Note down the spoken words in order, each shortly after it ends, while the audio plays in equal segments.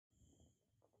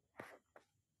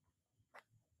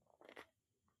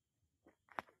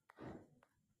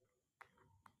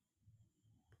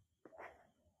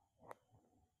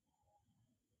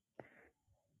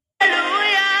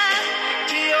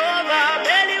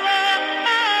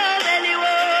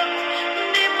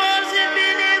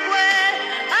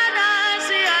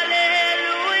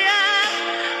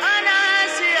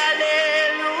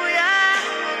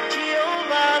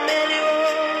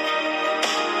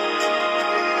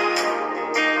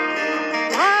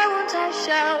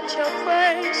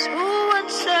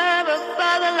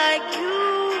Father like you.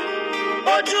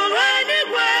 Oh, to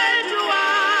anywhere you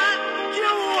are.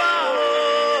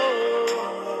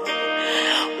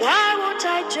 Why won't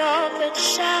I jump and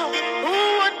shout? Who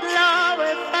would love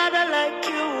a Father like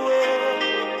you?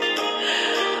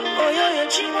 Oh, yo,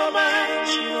 Chimoma,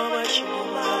 Chimoma,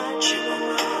 Chimoma,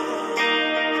 Chimoma.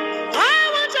 Why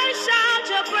won't I shout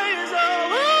your praise? Oh,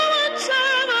 who would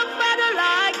serve a Father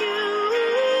like you?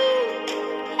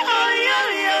 Oh, yo,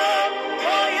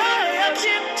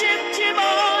 Chim, Chim, Chim,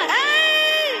 oh,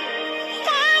 hey.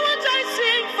 Why won't I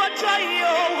sing for joy?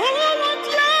 Oh, who would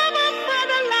love a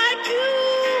Father like you?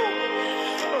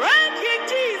 Reign, King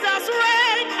Jesus,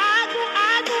 reign. Aku,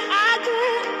 aku, aku.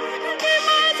 Ndi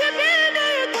masi bine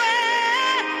ikwe.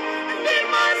 Ndi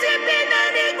masi bine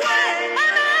ikwe.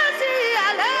 Anasi,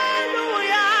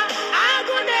 hallelujah.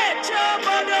 Aku ne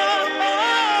chobodo.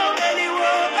 Oh,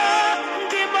 meliwo.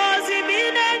 Ndi masi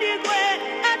bine ikwe.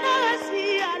 Anasi,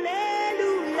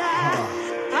 hallelujah.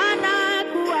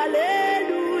 Anaku,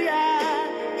 hallelujah.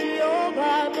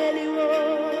 Jehovah, meliwo.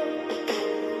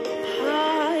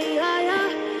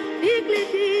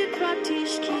 Biglidi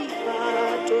pratishki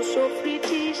to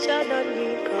sofriti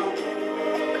shadanika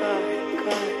ka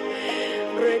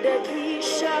redadi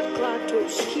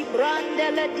shaklatoski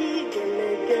brandela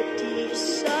digelegeti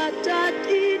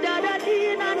satati dadadi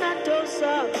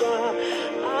nanatosaka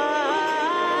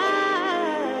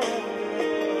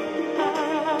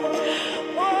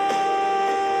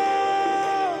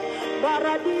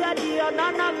baradia dia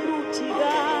nana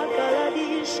krutiga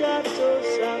kaladisha to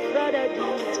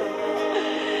sakradadita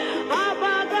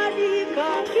abagadika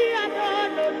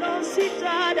kiadono no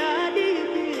sitada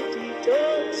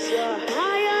dibititosa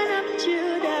Lion of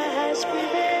Judah has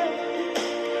prevailed.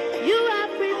 You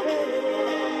have prevailed.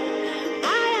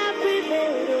 I have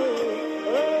prevailed.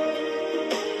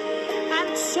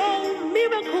 And so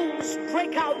miracles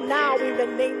break out now in the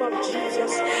name of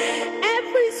Jesus.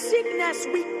 Every sickness,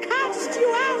 we cast you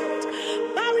out.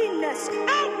 Barrenness,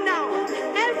 out now.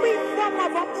 Every form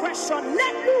of oppression,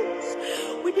 let loose.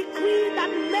 We decree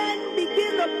that men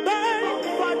begin to burn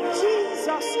for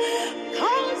Jesus.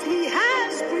 Because he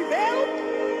has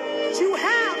prevailed, you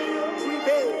have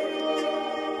prevailed.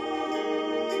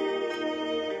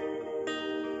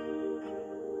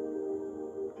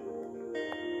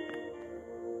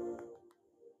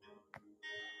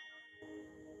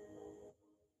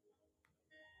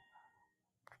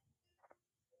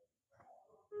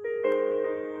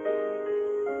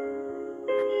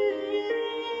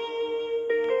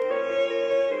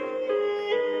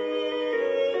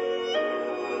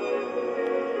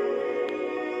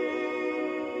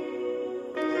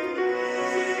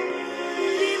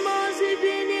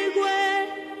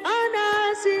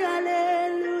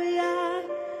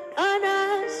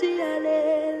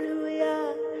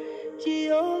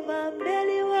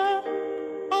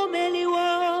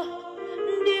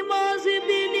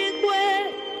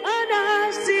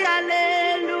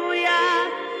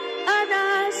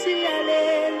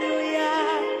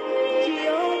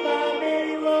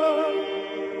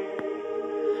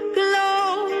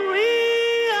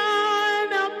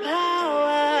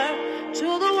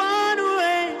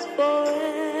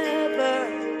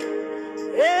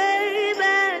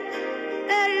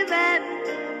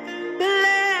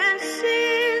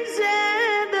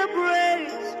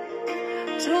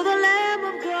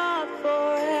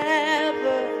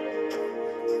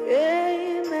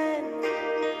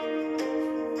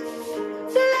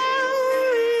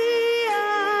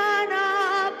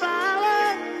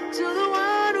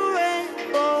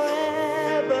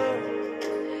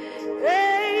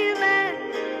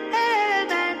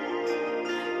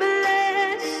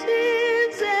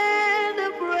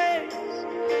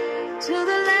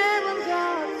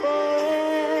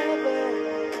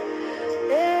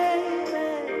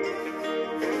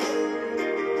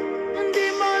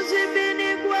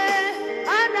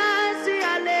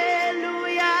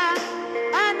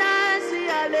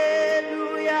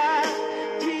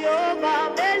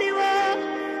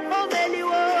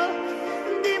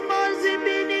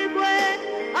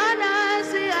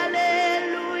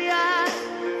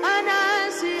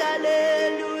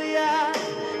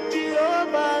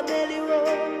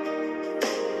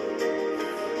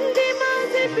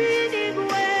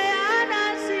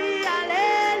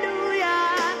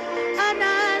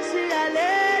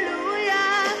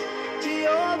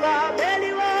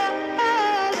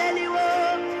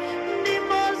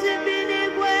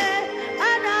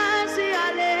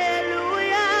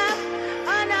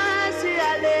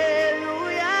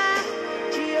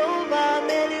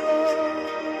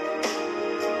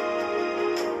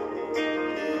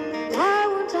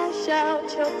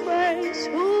 Shout your praise,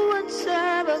 who would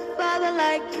serve a father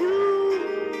like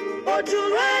you. Oh, to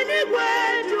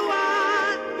anywhere you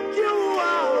are.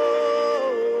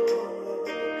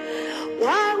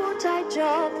 Why won't I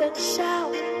jump and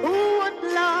shout? Who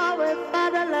would love a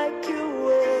father like you?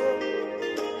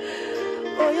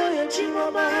 Oh, yo,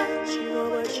 Chimoma,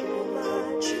 Chimoma,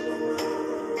 Chimoma,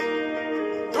 Chimoma.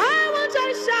 Why won't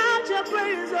I shout your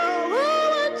praise? Oh, who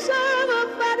would serve a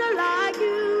father like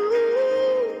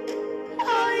you?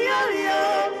 Oh, yo,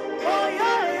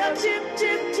 Chim,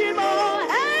 Chim, Chim, oh,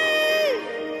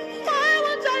 hey. Why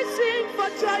won't I sing for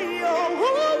joy? Oh,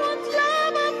 who would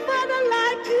love a father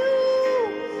like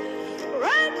you?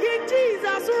 Reign, King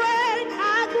Jesus, reign.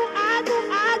 Agu, agu,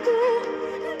 agu.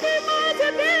 The mighty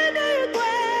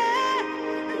Benigwe.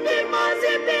 The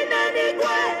mighty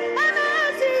Benigwe. And I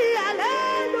see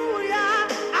hallelujah.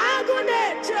 Agu ne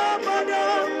chobodo.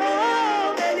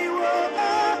 Oh, Beliwo.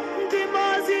 The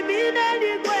mighty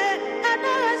Benigwe. And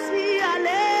I see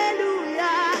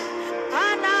hallelujah.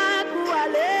 And Agu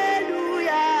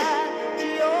hallelujah.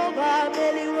 Jehovah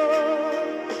Beliwo.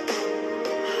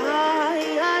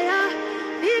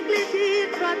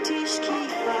 Pratishki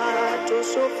pato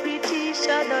sofriti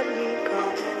shananika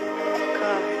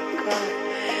ka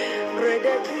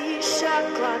redati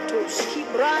shaklatoski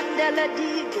brandela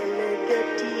di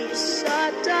gelegati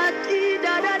satati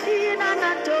dadadi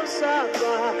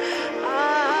nanatosaka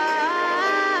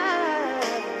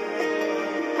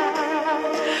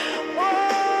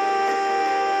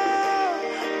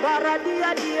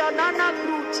baradia dia nana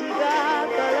krutiga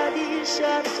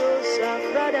kaladisha to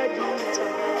safradadita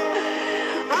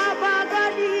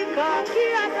Abagadika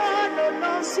kiadono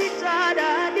no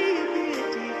sitada di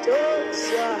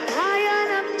bititosa. Lion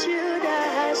of Judah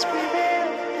has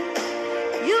prevailed.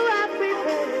 You have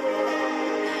prevailed.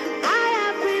 I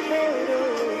have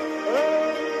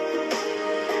prevailed.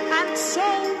 And so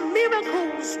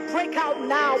miracles break out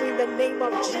now in the name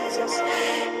of Jesus.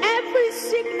 Every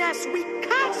sickness we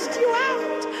cast you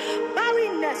out.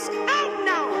 Barrenness out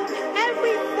now.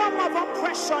 Every form of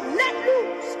oppression let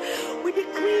loose. We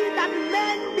decree that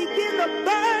men begin to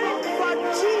burn for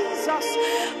Jesus.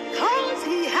 Because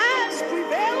he has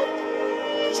prevailed,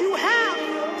 you have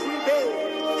prevailed.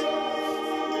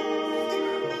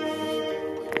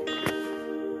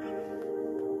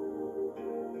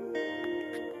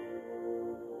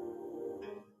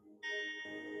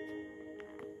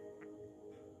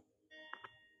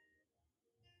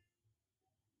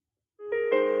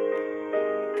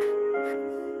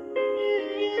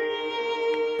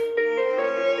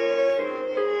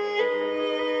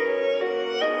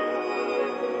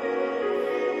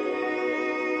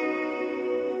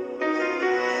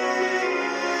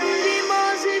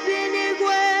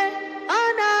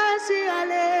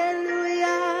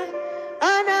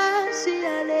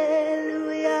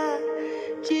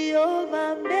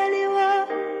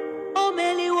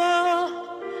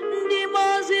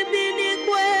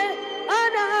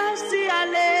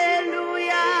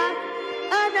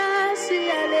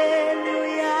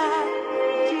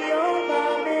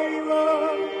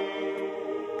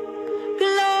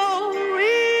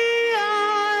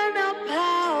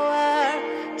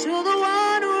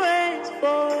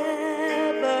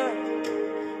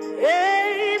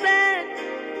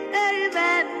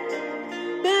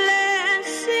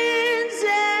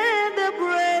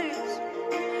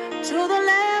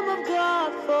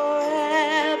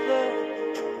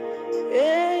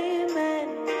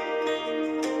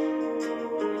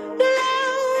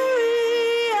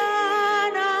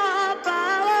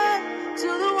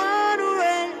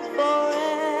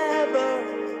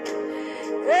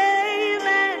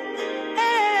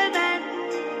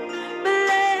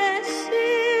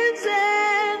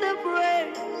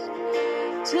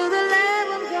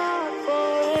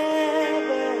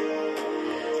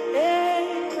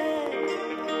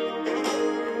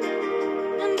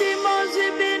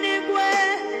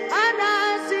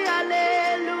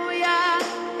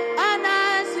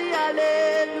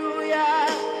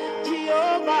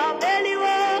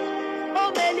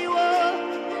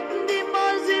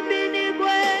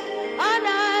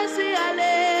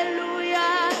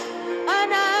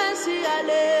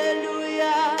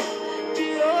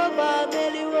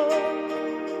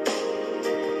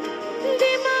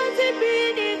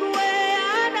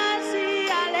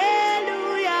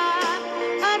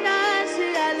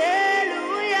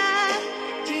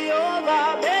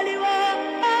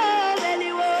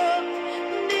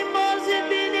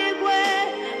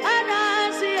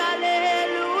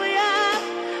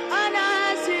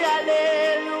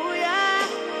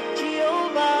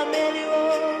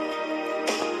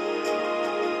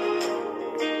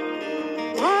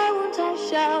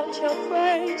 Shout your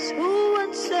praise, who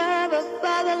won't serve a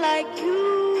father like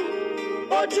you.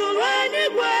 Oh, to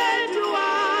anywhere you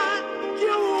are.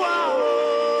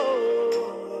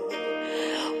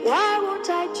 Why won't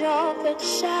I jump and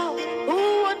shout?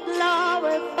 Who would love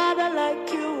a father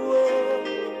like you?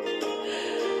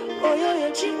 Oh,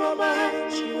 yeah, Chimoma,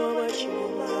 Chimoma,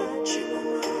 Chimoma,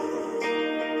 Chimoma.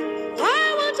 Why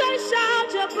won't I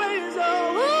shout your praise?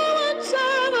 Oh, who would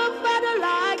serve a father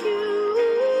like you?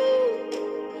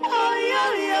 Oh,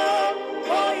 yeah,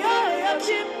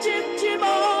 Chim, Chim, Chim,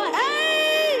 oh,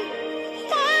 hey.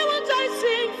 Why won't I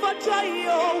sing for joy?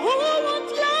 Oh, who would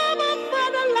love a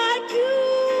father like you?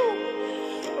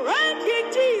 Reign, King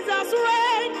Jesus,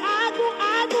 reign. Agu,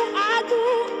 Agu, Agu.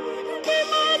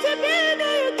 Dimose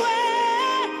binigwe.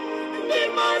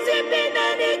 Dimose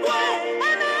binigwe.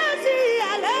 Anasi,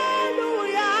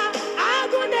 hallelujah.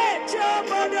 Agu necho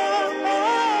bodo.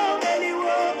 Oh,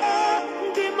 eliwo.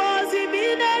 Dimose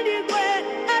binigwe.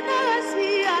 Anasi,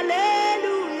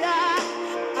 hallelujah.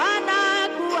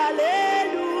 Anagu,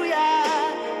 hallelujah.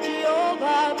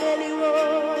 Jehovah, eliwo.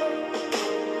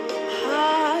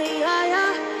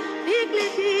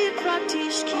 Nigliti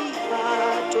pratishki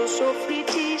pato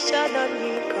sofriti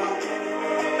shadanika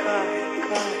ka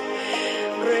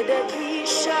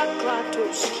redekisha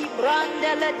kratoski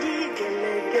brandela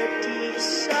digelegeti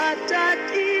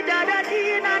satati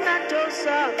dadadina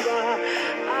natosaba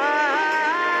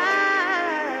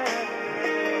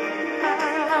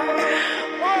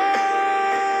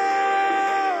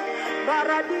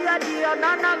baradia dia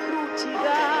nana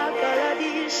grutiga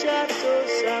galadisha to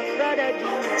safrada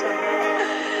dita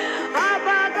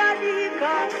abagadi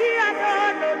kakia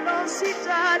no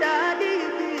sitada di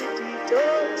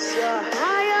tosa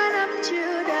Lion of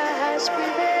Judah has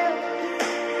prevailed.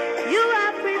 You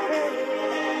have prevailed.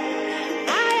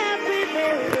 I have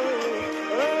prevailed.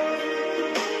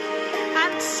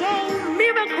 And so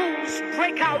miracles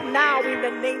break out now in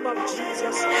the name of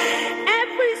Jesus.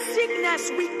 Every sickness,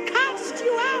 we cast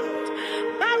you out.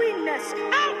 Barrenness,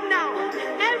 out now.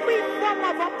 Every form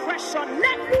of oppression,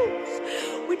 let loose.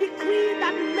 We decree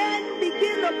that men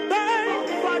begin to burn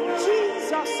for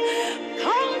Jesus.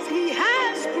 Because he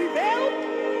has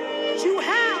prevailed, you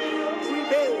have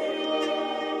prevailed.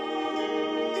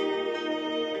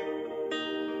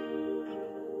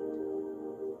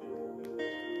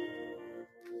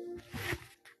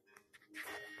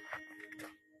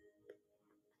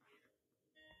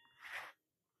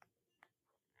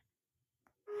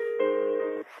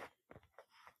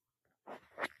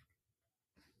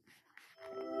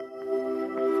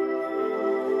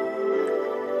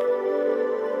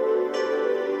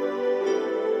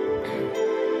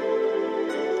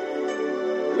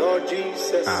 Lord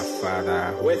Jesus, our Father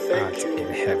who we art thank you.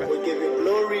 in heaven, We give you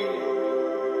glory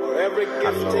for every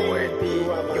hallowed be gifting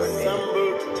you have your name.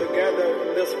 assembled together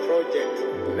in this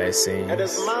project. Blessings, It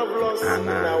is marvelous in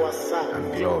honor, our sight.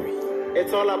 and glory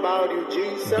It's all about you,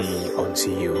 Jesus. be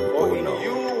unto you, O For in Lord.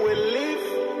 you we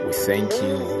live, We thank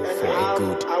you move, and for a have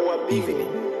good our being.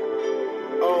 evening.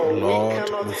 Oh, Lord,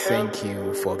 cannot we help thank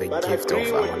you for the but gift agree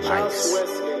of our with Charles lives.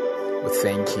 Wesley. We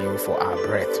thank you for our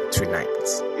breath tonight.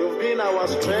 You've been our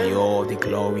We give strength you all the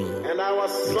glory. and our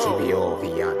We give song. you all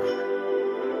the honor.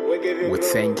 We give you We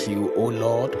glory. thank you, O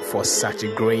Lord, for such a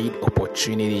great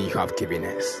opportunity you have given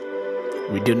us.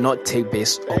 We do not take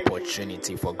this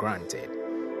opportunity for granted.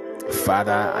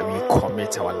 Father, we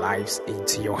commit our lives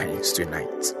into your hands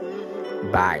tonight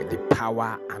by the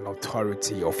power and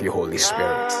authority of your Holy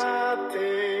Spirit.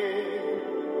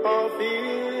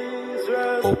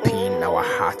 Open our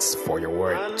hearts for your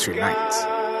word tonight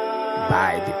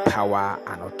by the power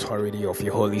and authority of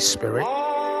your Holy Spirit.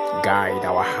 Guide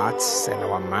our hearts and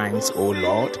our minds, O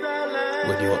Lord,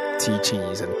 with your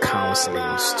teachings and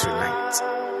counselings tonight.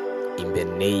 In the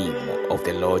name of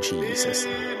the Lord Jesus.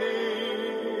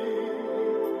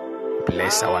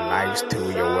 Bless our lives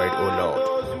through your word, O Lord.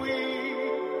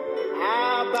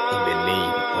 In the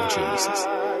name of Jesus.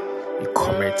 We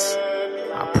commit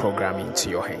our program into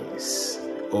your hands.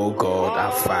 O God,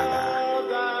 our Father,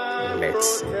 let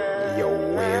your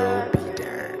will be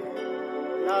done.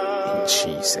 In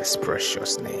Jesus'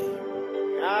 precious name.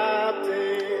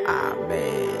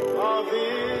 Amen.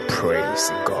 Praise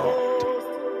God.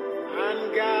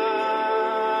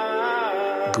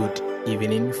 Good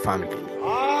evening, family.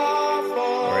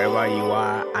 Wherever you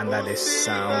are under the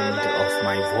sound of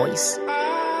my voice,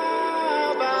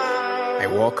 I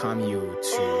welcome you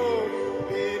to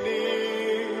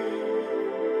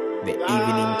the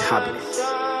evening tablet.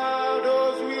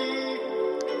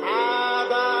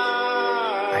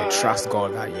 I trust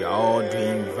God that you are all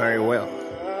doing very well.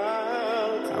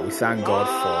 We thank God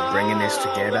for bringing us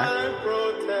together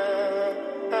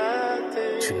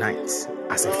tonight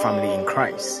as a family in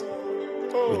Christ.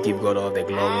 We give God all the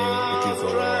glory. We give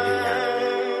God all the honor.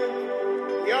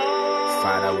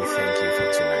 Father, we thank you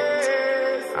for tonight.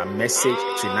 Our message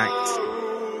tonight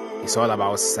is all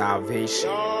about salvation.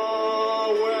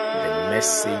 The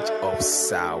message of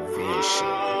salvation.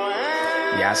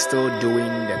 We are still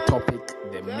doing the topic,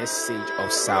 the message of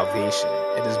salvation.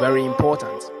 It is very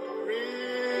important.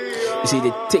 You see,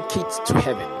 the ticket to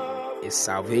heaven is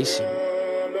salvation.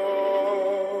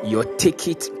 Your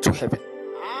ticket to heaven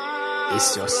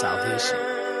is your salvation.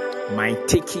 My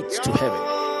ticket to heaven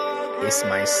is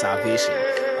my salvation.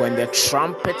 When the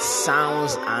trumpet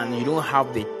sounds and you don't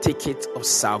have the ticket of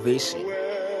salvation, you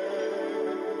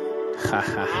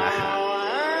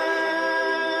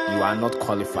are not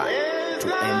qualified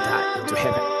to enter into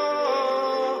heaven.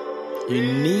 You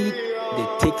need the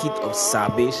ticket of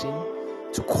salvation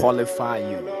to qualify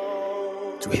you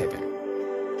to heaven.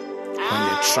 When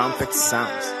the trumpet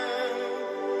sounds.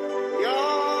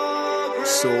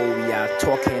 So we are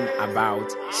talking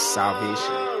about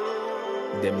salvation,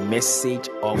 the message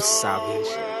of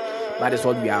salvation. That is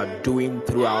what we are doing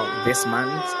throughout this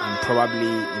month and probably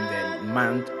in the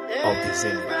month of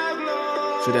December.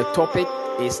 So the topic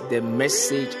is the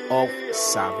message of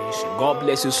salvation. God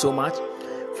bless you so much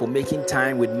for making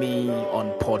time with me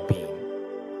on Podbean.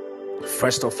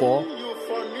 First of all,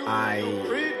 I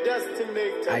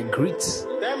greet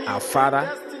our Father,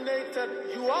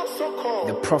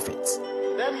 the prophet,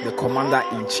 the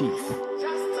commander-in-chief,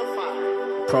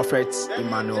 Prophet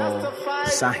Emmanuel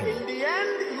Sahin.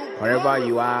 Wherever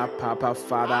you are, Papa,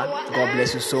 Father, God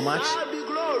bless you so much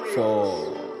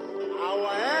for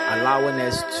allowing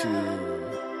us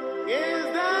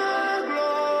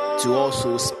to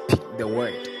also speak the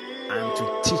word and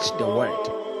to teach the word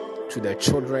to the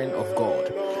children of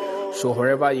God. So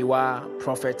wherever you are,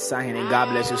 Prophet Sahin, God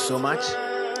bless you so much.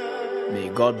 May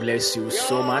God bless you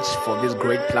so much for this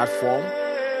great platform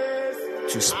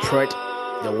to spread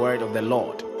the word of the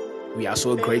Lord. We are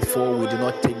so grateful. We do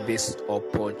not take this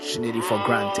opportunity for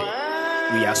granted.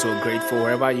 We are so grateful.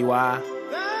 Wherever you are,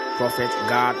 Prophet,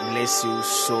 God bless you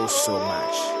so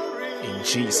much. In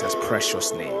Jesus'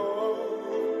 precious name.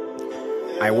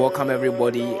 I welcome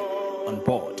everybody on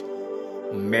board.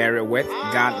 Mary Weth,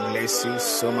 God bless you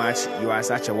so much. You are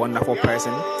such a wonderful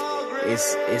person.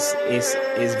 It's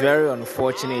very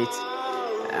unfortunate.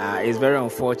 It's very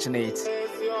unfortunate.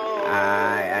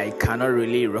 I cannot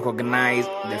really recognize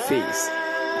the face.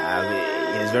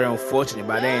 It is very unfortunate,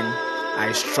 but then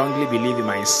I strongly believe in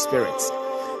my spirit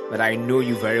that I know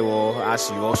you very well, as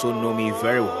you also know me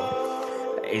very well.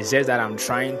 It's just that I'm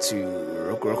trying to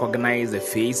recognize the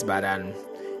face, but I'm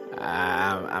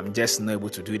just not able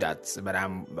to do that. But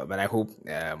I hope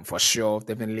for sure,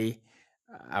 definitely,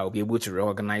 I'll be able to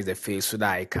recognize the face so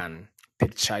that I can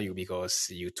picture you, because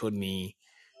you told me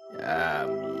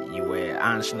you were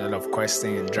answering a lot of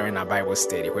questions during our Bible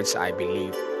study, which I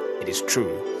believe it is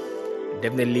true.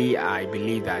 Definitely, I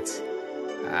believe that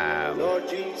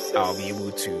I'll be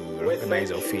able to recognize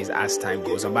your face as time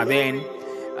goes on. But then,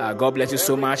 God bless you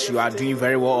so much. You are doing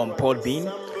very well on Podbean.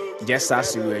 Just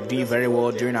as you were doing very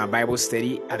well during our Bible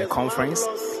study at the conference,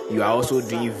 you are also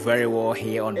doing very well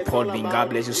here on Podbean. God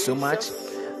bless you so much.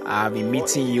 I'll be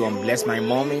meeting you on Bless My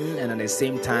Morning and at the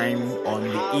same time on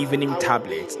the evening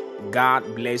tablet. God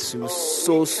bless you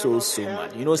so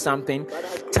much. You know something?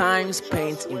 Time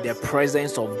spent in the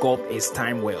presence of God is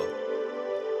time well.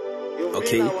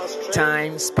 Okay?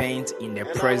 Time spent in the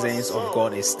presence of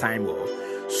God is time well.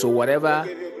 So whatever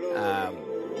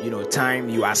time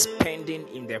you are spending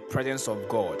in the presence of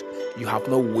God, you have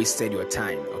not wasted your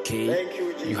time. Okay?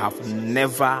 You have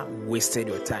never wasted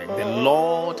your time. The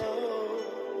Lord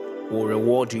will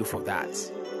reward you for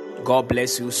that. God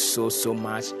bless you so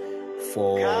much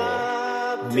for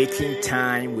making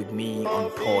time with me on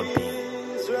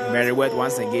Podbean. Mary Word,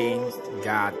 once again,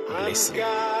 God bless you.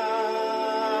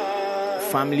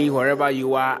 Family, wherever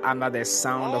you are under the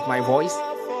sound of my voice,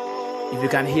 if you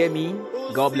can hear me,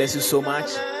 God bless you so much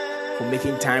for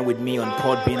making time with me on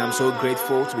Podbean. I'm so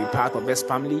grateful to be part of this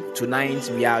family. Tonight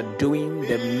we are doing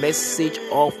the message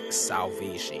of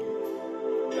salvation.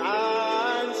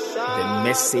 The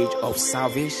message of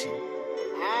salvation.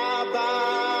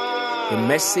 The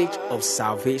message of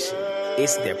salvation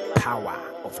is the power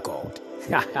of God.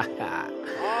 My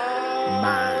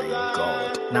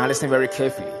God. Now listen very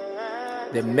carefully.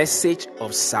 The message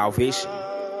of salvation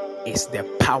is the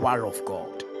power of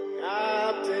God.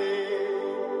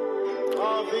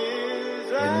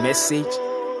 The message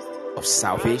of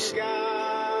salvation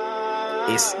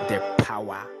is the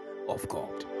power of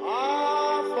God.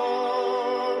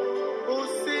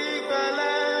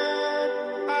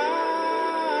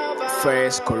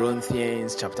 1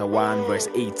 Corinthians chapter 1 verse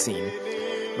 18.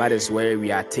 That is where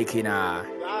we are taking our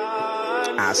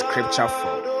scripture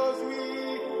from.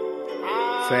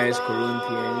 1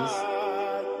 Corinthians.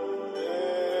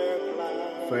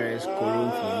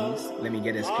 Let me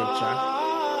get a scripture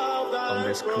on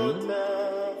the screen.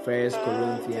 1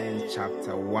 Corinthians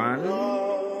chapter 1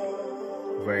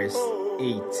 verse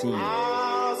 18.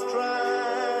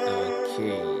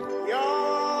 Okay.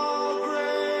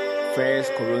 1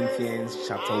 Corinthians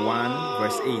chapter 1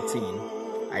 verse 18.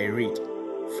 I read,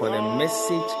 "For the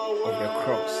message of the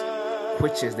cross,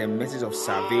 which is the message of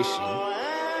salvation,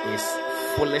 is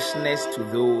foolishness to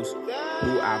those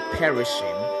who are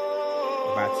perishing,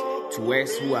 but to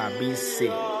us who are being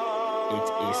saved, it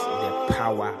is the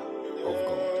power of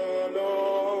God."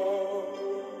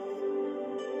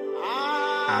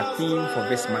 Our theme for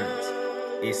this month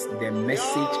is the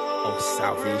message of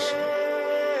salvation.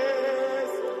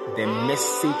 The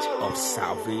message of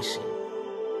salvation.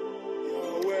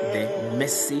 The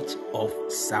message of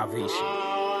salvation.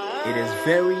 It is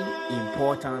very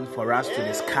important for us to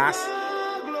discuss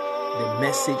the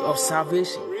message of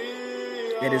salvation.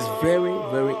 It is very,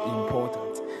 very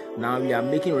important. Now we are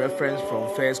making reference from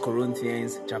 1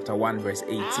 Corinthians chapter 1 verse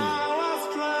 18.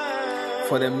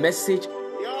 "For the message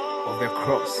of the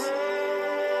cross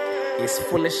is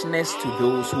foolishness to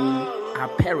those who are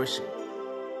perishing,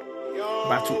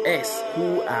 but to us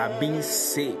who are being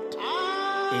saved,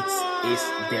 it is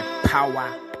the power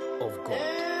of God."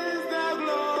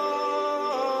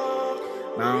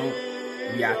 Now,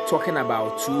 we are talking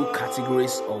about two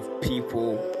categories of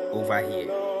people over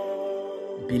here: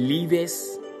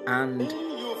 believers and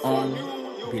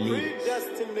unbelievers.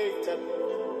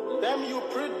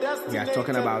 We are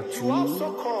talking about two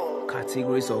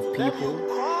categories of people: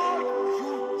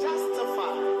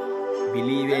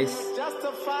 believers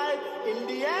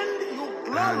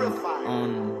and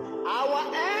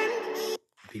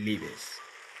unbelievers.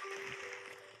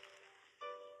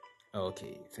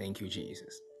 Okay, thank you,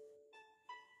 Jesus.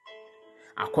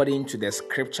 According to the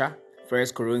scripture,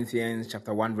 1 Corinthians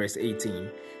chapter 1 verse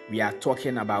 18, we are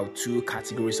talking about two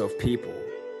categories of people: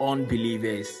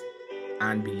 unbelievers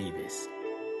and believers.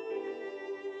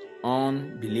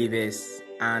 Unbelievers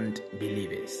and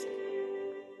believers.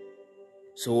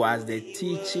 So as the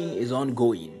teaching is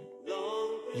ongoing,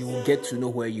 you will get to know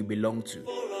where you belong to.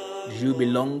 Do you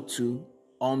belong to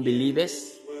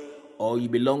unbelievers, or you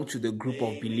belong to the group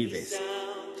of believers?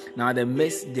 Now the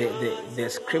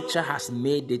scripture has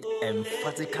made it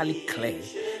emphatically clear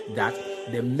that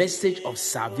the message of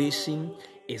salvation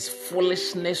is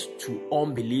foolishness to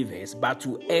unbelievers, but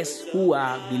to us who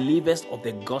are believers of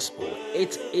the gospel,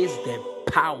 it is the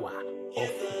power of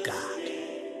God.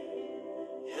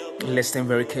 Listen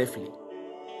very carefully.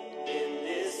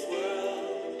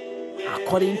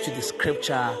 According to the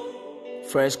scripture,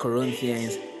 1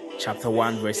 Corinthians chapter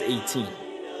 1 verse 18,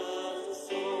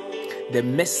 the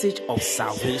message of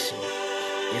salvation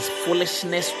is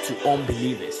foolishness to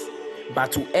unbelievers,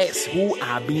 but to us who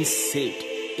are being saved,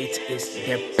 it is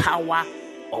the power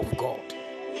of God.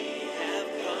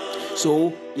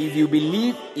 So, if you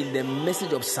believe in the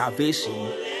message of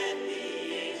salvation,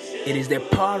 it is the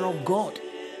power of God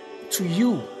to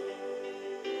you.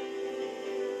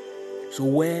 So,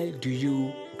 where do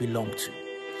you belong to?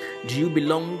 Do you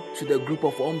belong to the group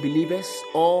of unbelievers,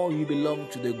 or you belong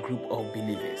to the group of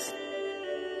believers?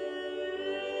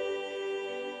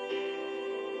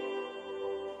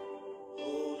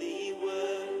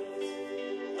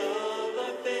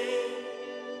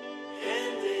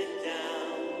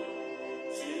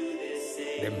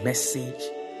 The message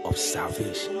of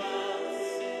salvation.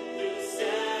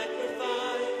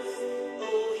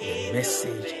 The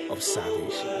message of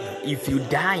salvation. If you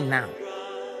die now,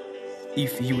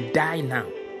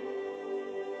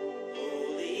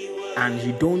 and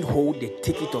you don't hold the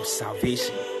ticket of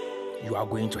salvation, you are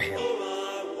going to hell.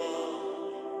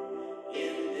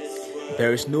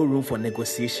 There is no room for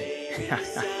negotiation.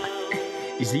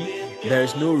 You see, there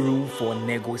is no room for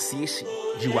negotiation.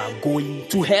 You are going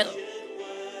to hell.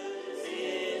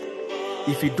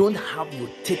 If you don't have your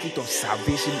ticket of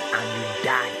salvation and you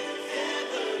die,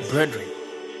 brethren,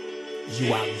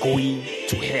 you are going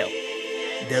to hell.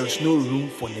 There is no room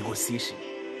for negotiation.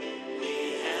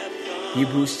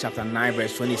 Hebrews chapter 9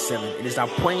 verse 27. It is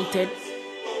appointed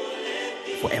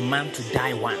for a man to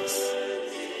die once.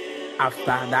 After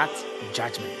that,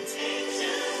 judgment.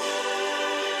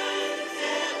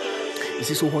 You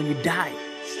see, so when you die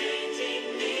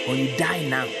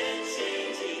now,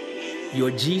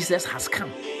 your Jesus has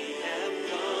come.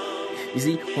 You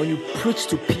see, when you preach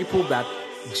to people that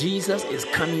Jesus is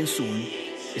coming soon,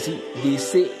 you see, they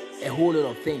say a whole lot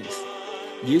of things.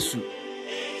 Yesu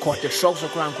caught the shocks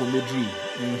of Crank Medri.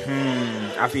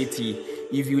 Afeti,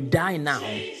 if you die now,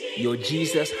 your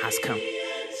Jesus has come.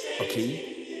 Okay?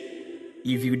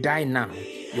 If you die now,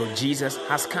 your Jesus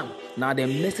has come. Now, the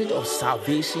message of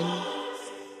salvation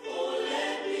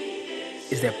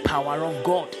is the power of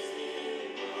God.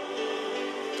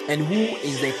 And who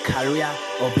is the carrier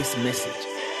of this message?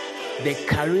 The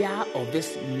carrier of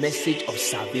this message of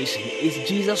salvation is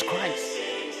Jesus Christ.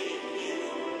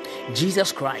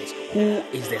 Jesus Christ, who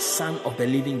is the Son of the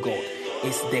living God,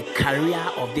 is the carrier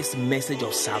of this message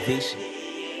of salvation.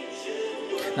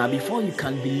 Now, before you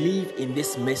can believe in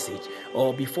this message,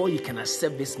 or before you can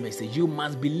accept this message, you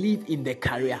must believe in the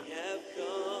carrier.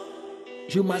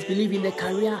 You must believe in the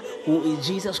carrier, who is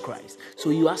Jesus Christ. So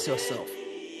you ask yourself,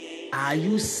 are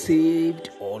you saved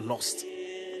or lost?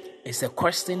 It's a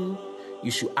question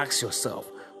you should ask yourself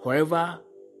wherever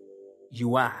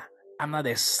you are under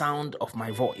the sound of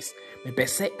my voice. Me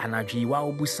pese anadwiwa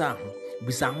obusa ho.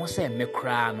 Busa ho se me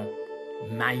kra no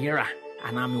mayera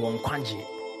anami won kwanje.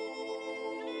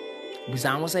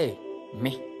 Busa ho se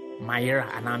me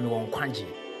mayera anami won kwanje.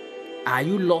 Are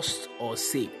you lost or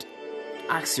saved?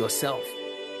 Ask yourself.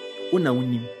 Una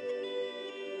unim.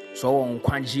 So won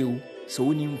kwanje o, so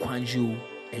unim kwanje o,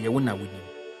 eye una unim.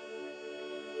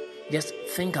 Just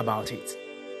think about it.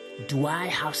 Do I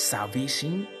have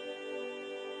salvation?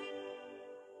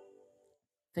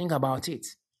 Think about it.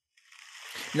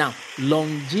 Now,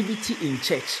 longevity in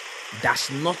church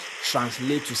does not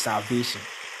translate to salvation.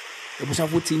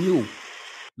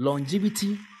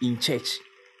 Longevity in church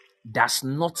does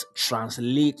not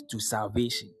translate to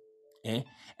salvation.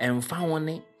 And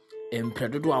found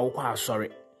empredodo a wokwa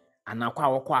asore anakwa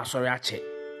wokwa asore ache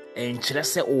enkyere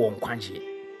se wo nkwagye.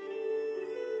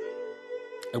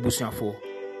 Ebusuafo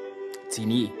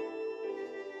tini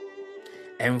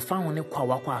emfa woni kwa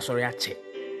wakwa asore ache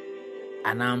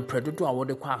ana mpredodo a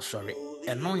wode kwa asore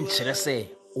eno nkyere se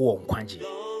wo nkwagye.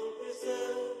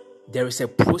 There is a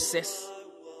process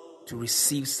to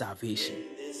receive salvation.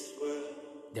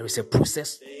 There is a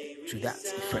process to that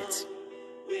effect.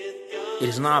 It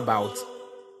is not about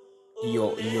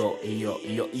your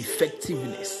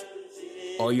effectiveness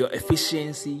or your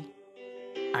efficiency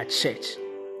at church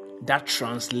that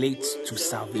translates to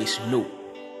salvation. No.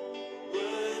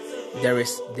 There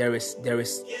is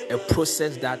a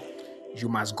process that you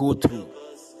must go through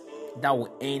that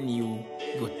will earn you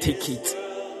your ticket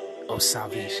of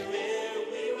salvation.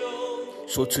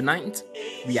 So tonight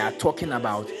we are talking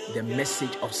about the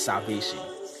message of salvation.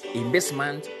 In this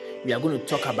month we are going to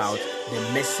talk about the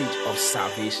message of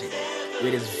salvation.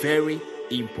 It is very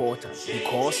important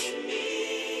because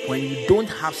when you don't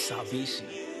have salvation,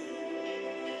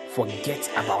 forget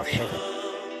about heaven.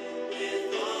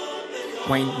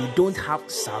 When you don't have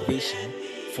salvation,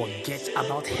 forget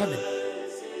about heaven.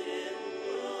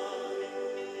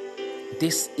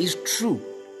 This is true.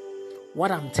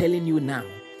 What I'm telling you now,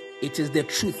 it is the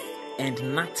truth and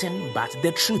nothing but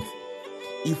the truth.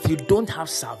 If you don't have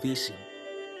salvation,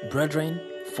 brethren,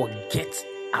 forget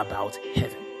about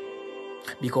heaven.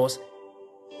 Because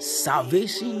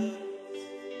salvation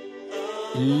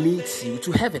leads you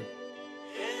to heaven.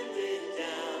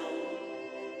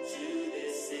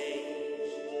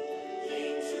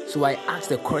 So I asked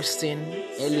the question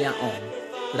earlier on,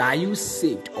 that are you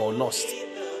saved or lost?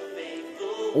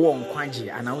 And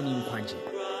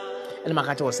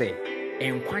Makato was saying,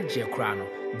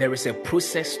 there is a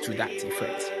process to that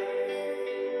effect.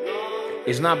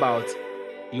 It's not about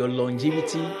your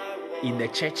longevity in the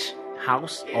church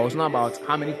house, or it's not about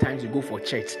how many times you go for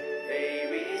church.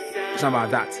 It's not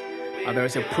about that. But there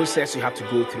is a process you have to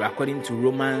go through according to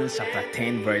Romans chapter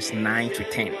 10, verse 9 to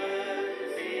 10.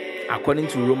 According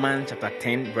to Romans chapter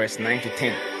 10, verse 9 to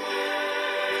 10.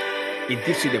 It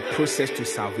gives you the process to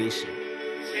salvation.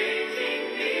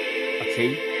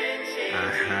 Okay?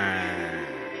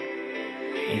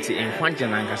 Into enkwanje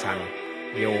nankasa no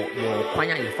yo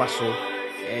kwanya yefaso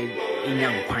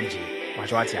enya nkwanje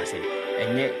wajwati ase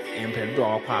enye empedo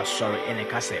akwa asori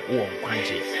eneka se wo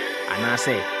nkwanje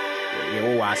anase ye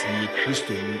wo wase ni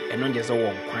Kristo ni eno nje se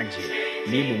wo nkwanje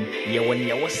nimum ye woni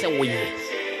ye wo se wo ye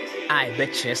I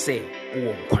bet you say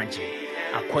wo nkwanje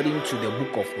according to the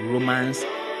book of Romans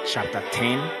chapter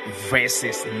 10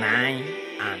 verses 9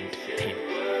 and 10.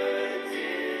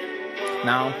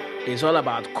 Now, it's all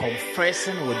about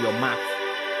confessing with your mouth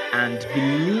and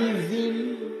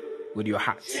believing with your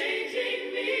heart.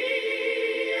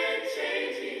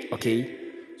 Okay?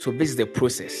 So this is the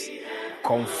process.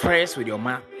 Confess with your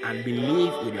mouth and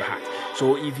believe with your heart.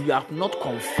 So if you have not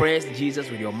confessed Jesus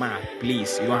with your mouth,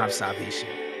 please, you don't have salvation.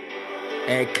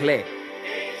 Clear.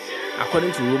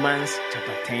 According to Romans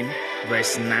chapter 10,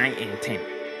 verse 9 and 10.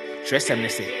 Trust them,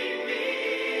 say,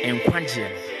 Enquantia,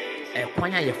 a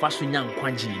quanya ye fasu nya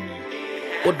nkwagye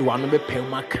ni. Odo ano be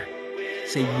pemaka.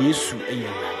 Say Yesu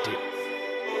eyirade.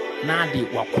 Na de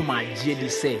wakoma agye di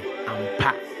say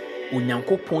ampa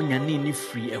Onyankopon nyane ni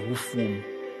free ewufuom.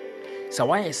 So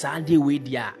why is that day we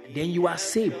dia? Then you are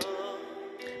saved.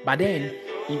 But then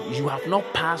if you have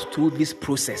not passed through this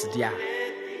process there,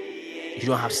 you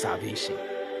don't have salvation.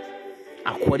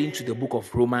 According to the book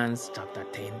of Romans chapter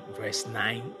 10 verse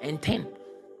 9 and 10.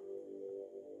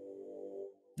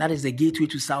 That is the gateway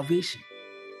to salvation.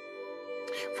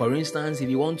 For instance, if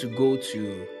you want to go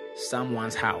to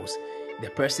someone's house, the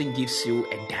person gives you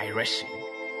a direction,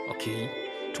 okay,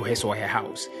 to his or her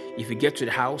house. If you get to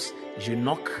the house, you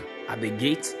knock at the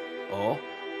gate or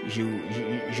you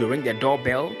ring the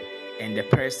doorbell and the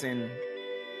person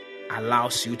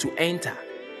allows you to enter.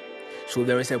 So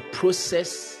there is a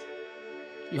process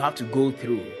you have to go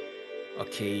through,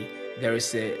 okay? There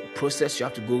is a process you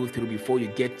have to go through before you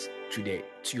get to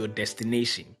your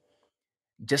destination.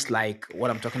 Just like what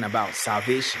I'm talking about,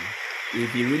 salvation.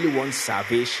 If you really want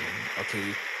salvation,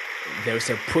 okay, there is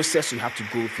a process you have to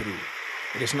go through.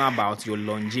 It is not about your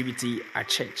longevity at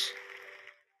church.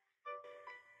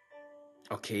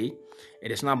 Okay?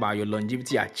 It is not about your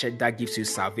longevity at church that gives you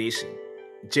salvation.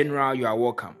 General, you are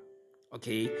welcome.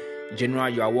 Okay? General,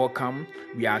 you are welcome.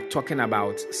 We are talking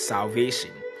about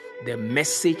salvation. The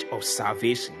message of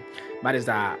salvation. That is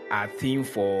our theme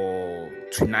for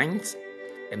tonight.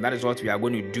 And that is what we are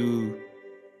going to do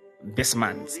this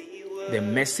month. The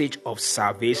message of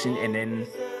salvation. And then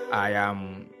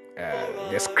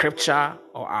the scripture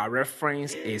or our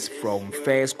reference is from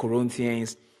 1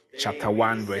 Corinthians chapter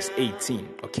 1 verse 18.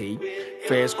 Okay,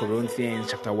 1 Corinthians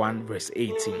chapter 1 verse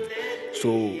 18.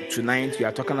 So tonight we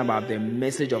are talking about the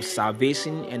message of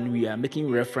salvation, and we are making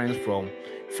reference from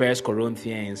 1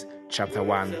 Corinthians chapter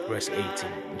 1 verse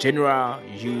 18. General,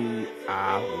 you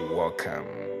are welcome.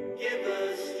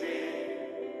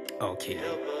 Okay.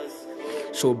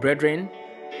 So brethren,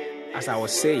 as I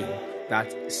was saying,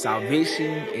 that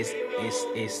salvation is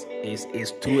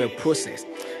through a process.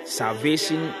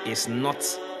 Salvation is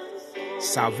not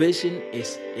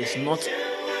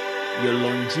your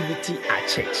longevity at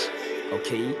church.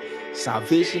 Okay?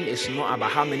 Salvation is not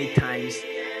about how many times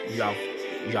you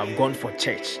have gone for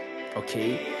church.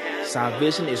 Okay?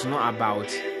 Salvation is not about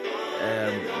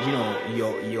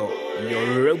your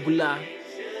regular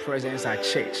presence at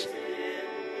church.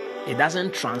 It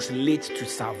doesn't translate to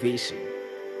salvation.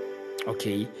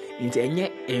 Okay, into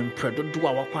enye empredodo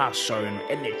a wakwa asore no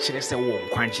ene kire se wo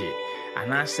nkwagye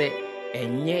anase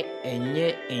enye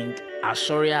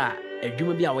asore a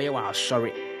adwuma bi a wo ye wa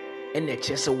asore ene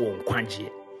kire se wo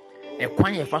nkwagye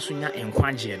ekwan ye fa so nya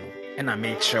nkwagye no ena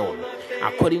me kire wo.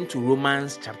 According to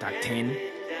Romans chapter 10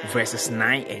 verses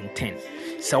 9 and 10,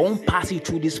 so won pass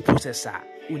through this process a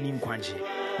uni nkwagye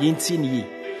yenti ni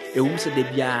ewu se de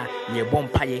bia ye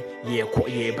bompaye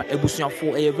ye ba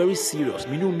ebusuafo e very serious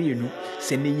minu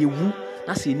se ne yewu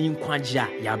na se ni nkwagye a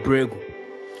ya bregu.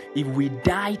 If we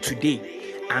die today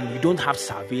and we don't have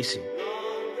salvation,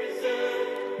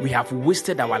 we have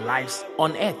wasted our lives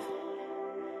on earth.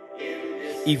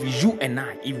 If you and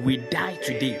I, if we die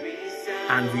today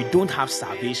and we don't have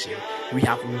salvation, we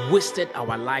have wasted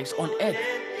our lives on earth.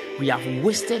 We have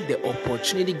wasted the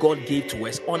opportunity God gave to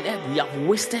us on earth. We have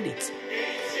wasted it.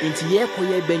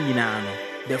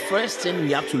 The first thing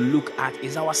we have to look at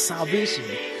is our salvation.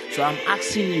 So I'm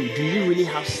asking you, do you really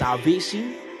have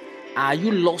salvation? Are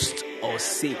you lost or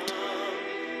saved?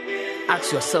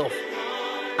 Ask yourself,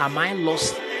 am I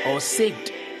lost or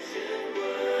saved?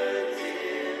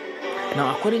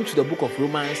 Now, according to the book of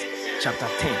Romans chapter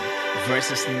 10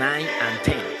 verses 9 and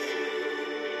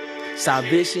 10,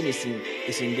 salvation is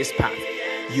in this path.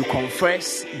 You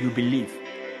confess, you believe.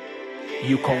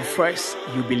 You confess,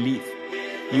 you believe.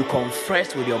 You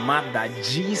confess with your mouth that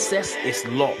Jesus is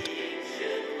Lord.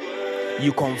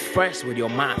 You confess with your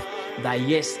mouth that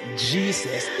yes,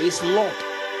 Jesus is Lord.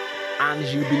 And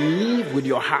you believe with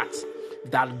your heart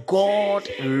that God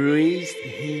raised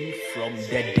him from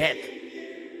the dead.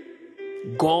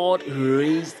 God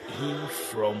raised him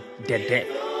from the dead.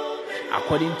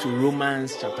 According to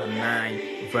Romans chapter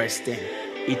 9 verse 10,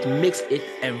 it makes it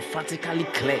emphatically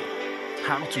clear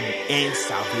how to earn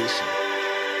salvation.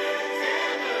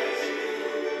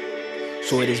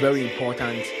 So it is very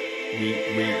important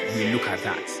we look at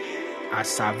that. Our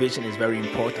salvation is very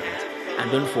important.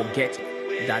 And don't forget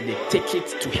that the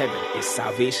ticket to heaven is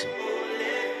salvation.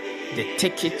 The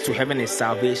ticket to heaven is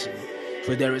salvation.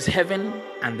 So there is heaven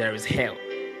and there is hell.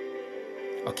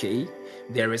 Okay?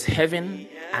 There is heaven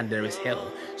and there is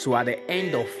hell. So at the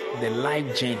end of the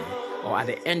life journey, or at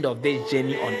the end of this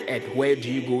journey on earth, where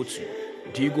do you go to?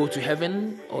 Do you go to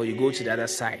heaven or you go to the other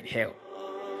side, hell?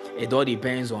 It all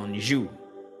depends on you.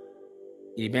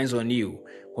 It depends on you.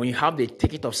 When you have the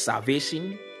ticket of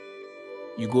salvation,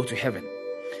 you go to heaven.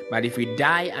 But if you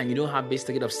die and you don't have this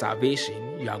ticket of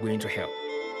salvation, you are going to hell.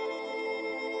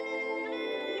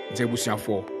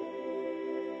 Zebusiafo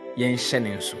yen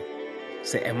hyene nso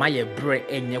se ema ye bre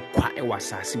enye kwa e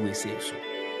wasase we se so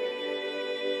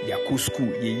ya ku school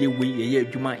ye we ye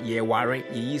adwuma ye ware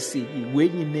ye se we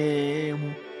nyina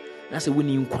mu na se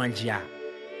woni nkwagye a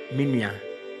menua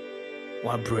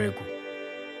wa bregu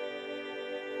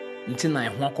ntina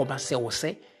ho akoba se wo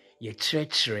se ye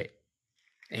kyerɛkyerɛ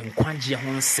nkwagye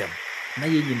ho nsɛm na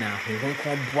ye nyina ho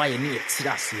kon boa ye ne ye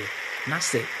tirase na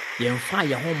se yɛmfa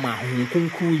yɛ ho ma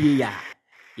honkonkron yi a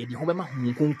yɛde ho bɛma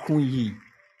honkonkron yi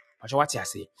pacho wate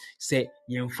ase sɛ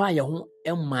yɛmfa yɛ ho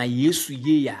ma Yesu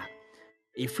yi a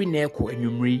ɛfiri na ɛkɔ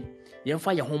anwummere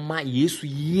yɛmfa yɛ ho ma Yesu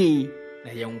yi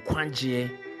na yɛnkwagye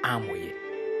amoyɛ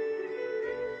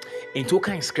into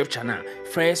kind scripture na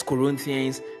 1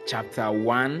 Corinthians chapter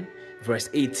 1 verse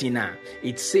 18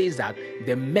 it says that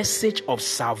the message of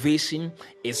salvation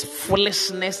is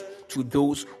foolishness to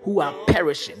those who are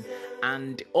perishing.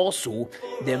 And also,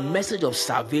 the message of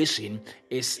salvation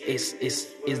is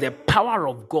the power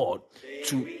of God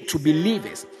to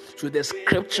believers. So the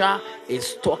scripture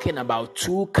is talking about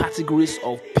two categories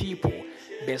of people.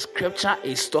 The scripture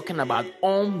is talking about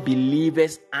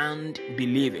unbelievers and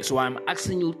believers. So I'm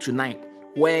asking you tonight,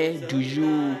 where do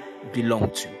you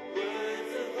belong to?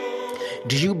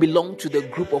 Do you belong to the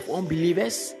group of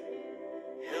unbelievers?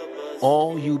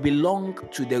 Or you belong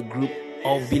to the group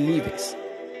of believers?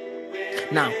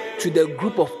 Now, to the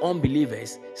group of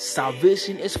unbelievers,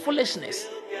 salvation is foolishness.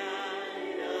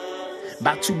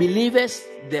 But to believers,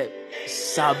 the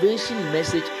salvation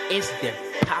message is the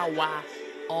power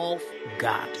of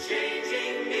God.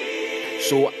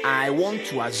 So I want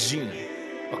to assume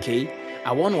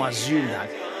that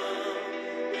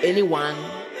anyone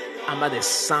under the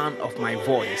sound of my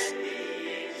voice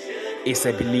is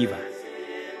a believer.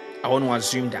 I want to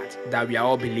assume that we are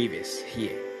all believers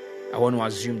here. I want to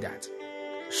assume that.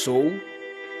 So,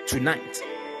 tonight,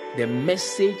 the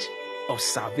message of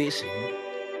salvation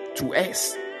to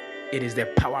us, it is the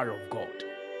power of God.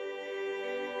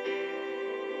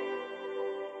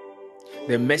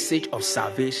 The message of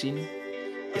salvation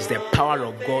is the power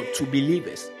of God to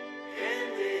believers.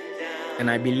 And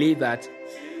I believe that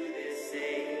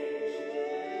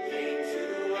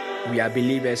we are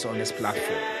believers on this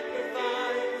platform.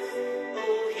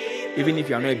 Even if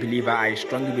you are not a believer, I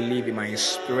strongly believe in my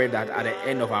spirit that at the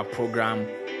end of our program,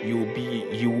 you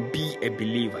will be a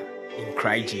believer in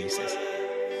Christ Jesus.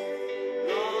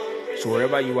 So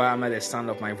wherever you are under the sound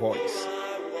of my voice,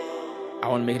 I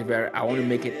want to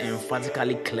make it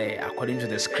emphatically clear according to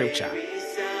the scripture.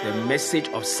 The message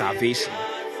of salvation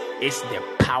is the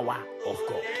power of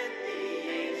God.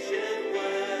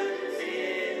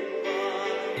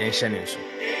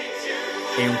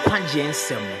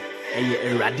 Eye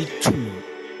eradi tumi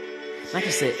na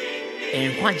ke se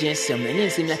enkwagye nsem na enye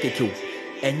nsem ya keke o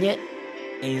enye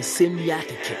nsem ya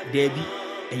keke debi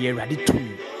eye eradi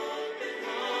tumi.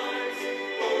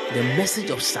 The message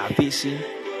of salvation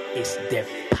is the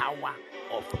power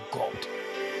of God.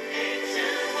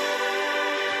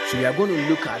 So we are going to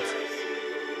look at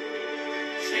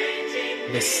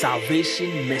the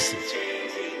salvation message.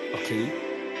 Okay,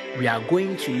 we are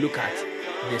going to look at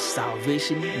the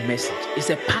salvation message.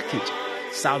 It's a package.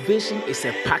 Salvation is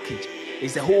a package.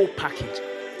 It's a whole package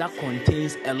that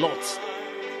contains a lot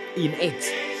in it.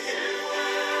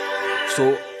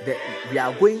 So we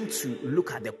are going to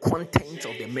look at the content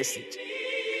of the message.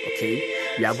 Okay,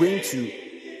 we are going to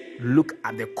look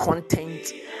at the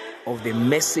content of the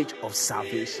message of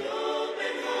salvation,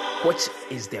 which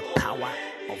is the power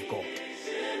of God.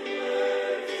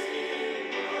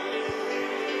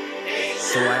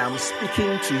 So I am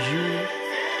speaking to you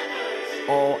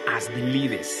all as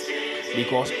believers,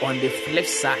 because on the flip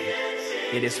side,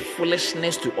 it is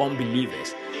foolishness to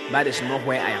unbelievers. That is not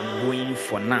where I am going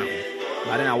for now.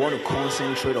 But then I want to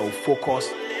concentrate or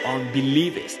focus on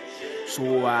believers.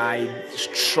 So I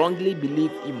strongly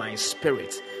believe in my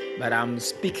spirit that I'm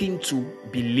speaking to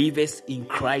believers in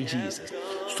Christ Jesus.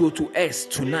 So to us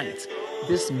tonight,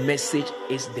 this message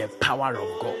is the power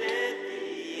of God.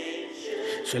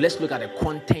 So let's look at the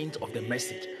content of the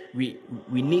message. We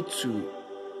need to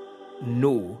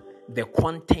know the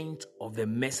content of the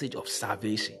message of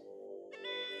salvation.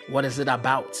 What is it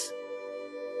about?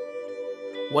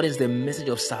 What is the message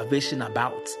of salvation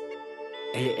about?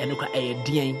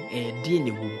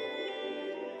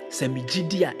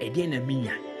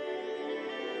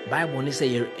 Bible ni say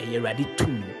you ready to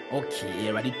me. Okay,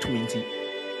 you ready 20.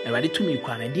 You ready to me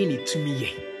kwana dey ni to me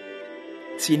ye.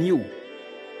 Tieni o.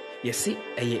 You see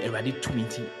you ready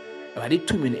 20. You ready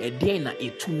to me e dey na e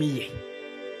to me ye.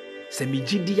 Se mi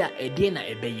gidi a e dey na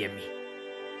e be ye me.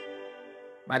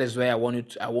 That is why I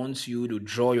want you to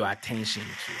draw your attention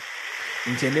to.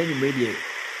 In Teneni media,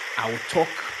 I will talk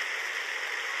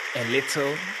a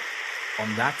little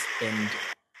on that, and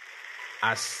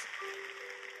as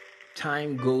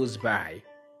time goes by,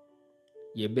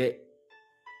 you be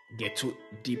get to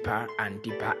deeper and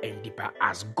deeper and deeper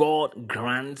as God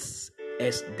grants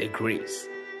us the grace.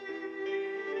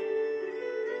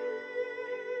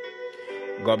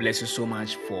 God bless you so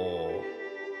much for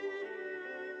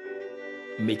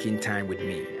making time with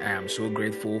me. I am so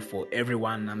grateful for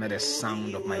everyone under the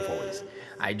sound of my voice.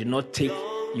 I do not take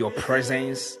your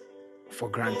presence for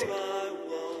granted.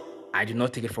 I do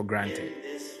not take it for granted.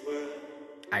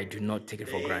 I do not take it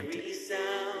for granted.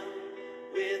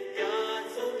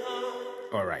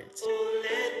 All right.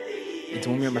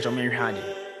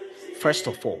 First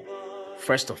of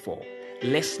all,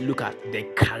 let's look at the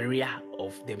career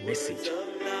of the message.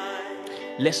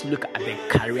 Let's look at the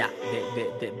career,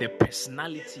 the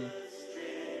personality,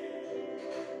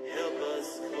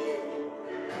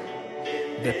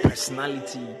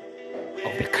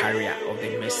 of the career of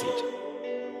the message.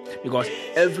 Because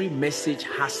every message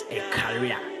has a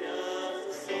career.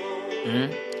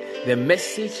 The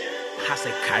message has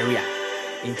a career.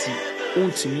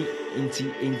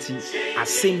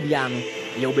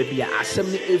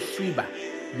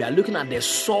 We are looking at the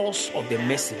source of the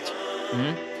message.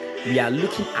 We are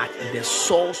looking at the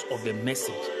source of the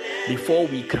message before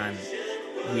we can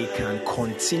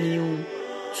continue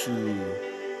to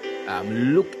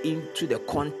look into the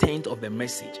content of the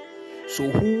message. So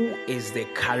who is the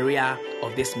carrier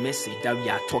of this message that we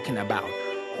are talking about?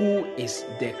 Who is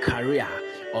the carrier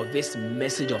of this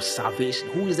message of salvation?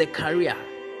 Who is the carrier?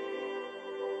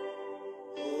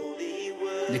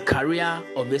 The carrier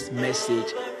of this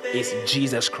message is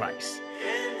Jesus Christ.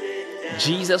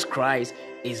 Jesus Christ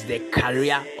is the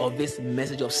carrier of this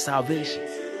message of salvation.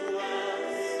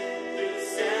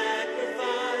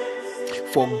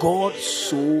 For God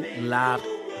so loved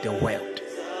the world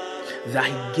that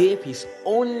he gave his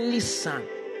only Son,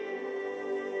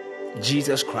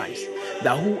 Jesus Christ,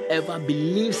 that whoever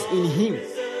believes in him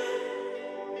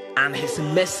and his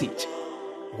message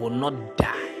will not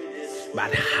die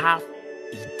but have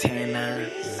eternal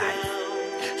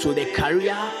life. So the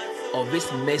carrier of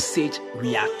this message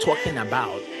we are talking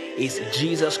about is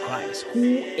Jesus Christ, who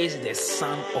is the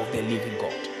Son of the living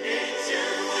God.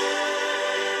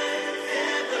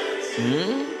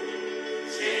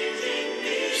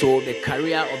 So the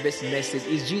carrier of this message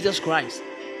is Jesus Christ,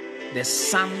 the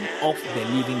Son of the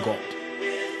living God.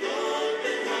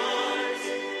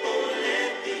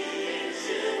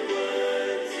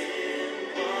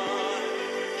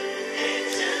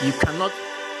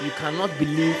 You cannot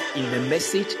believe in the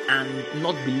message and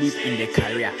not believe in the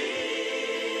carrier.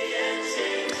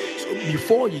 So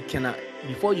before you can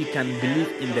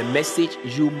believe in the message,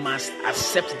 you must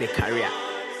accept the carrier.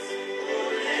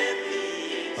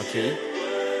 Okay?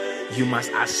 You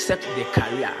must accept the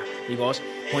carrier, because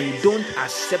when you don't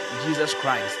accept Jesus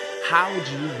Christ, how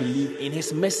do you believe in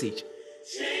his message?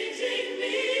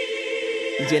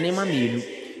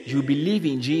 You believe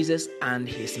in Jesus and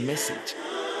his message.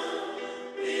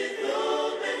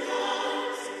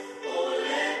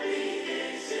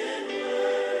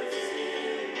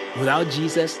 Without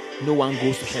Jesus, no one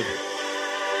goes to heaven.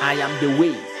 I am the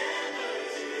way,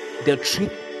 the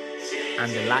truth, and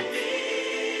the life.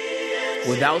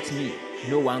 Without me,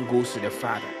 no one goes to the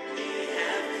Father.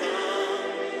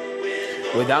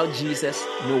 Without Jesus,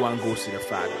 no one goes to the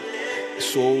Father.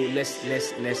 So let's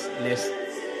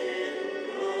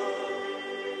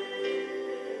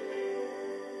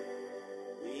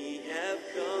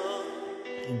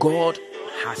God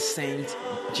has sent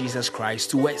Jesus Christ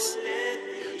to us.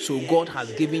 So God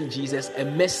has given Jesus a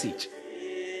message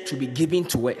to be given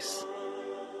to us.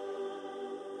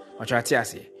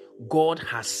 God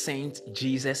has sent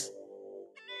Jesus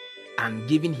and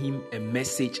given him a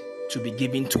message to be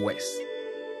given to us.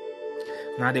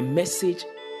 Now the message,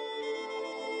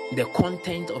 the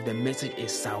content of the message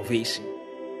is salvation.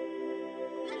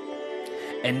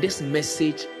 And this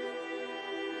message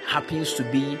happens to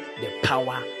be the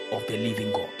power of the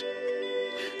living God.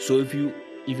 So if you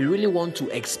really want to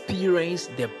experience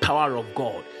the power of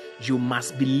God, you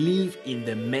must believe in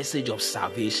the message of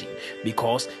salvation,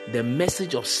 because the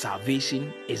message of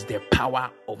salvation is the power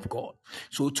of God.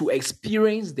 So to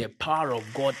experience the power of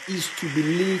God is to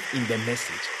believe in the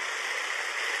message.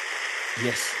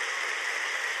 Yes.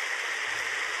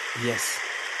 Yes.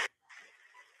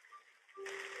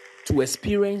 To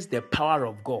experience the power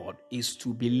of God is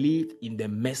to believe in the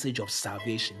message of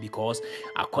salvation, because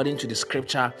according to the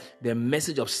scripture, the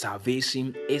message of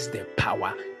salvation is the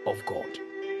power of God.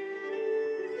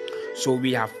 So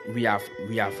we have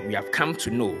come to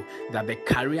know that the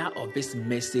carrier of this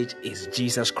message is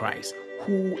Jesus Christ,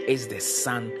 who is the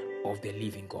Son of the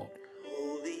living God,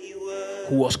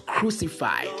 who was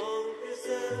crucified,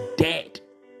 dead,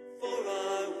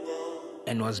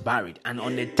 and was buried, and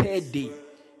on the third day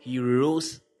he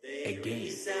rose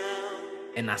again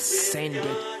and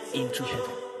ascended into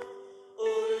heaven.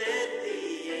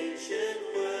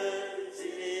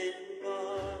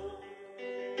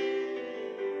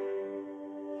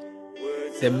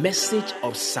 The message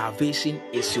of salvation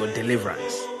is your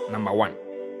deliverance, number one.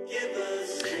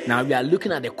 Now we are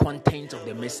looking at the content of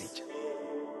the message.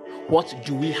 What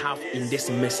do we have in this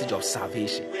message of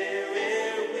salvation?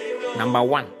 Number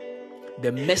one,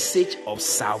 the message of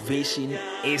salvation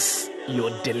is your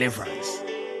deliverance.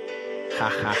 Ha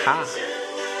ha ha.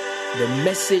 The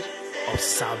message of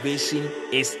salvation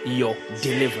is your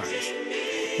deliverance.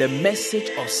 The message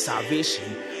of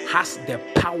salvation has the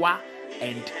power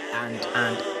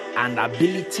and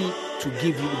ability to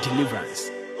give you deliverance.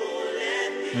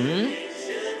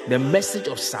 The message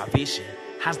of salvation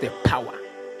has the power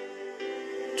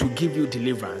to give you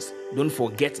deliverance. Don't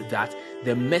forget that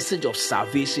the message of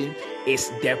salvation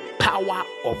is the power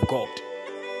of God.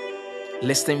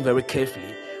 Listen very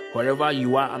carefully. Wherever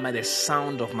you are under the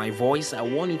sound of my voice, I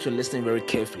want you to listen very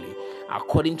carefully.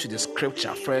 According to the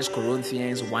scripture, 1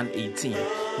 Corinthians 1:18,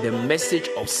 the message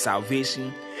of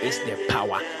salvation is the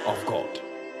power of God.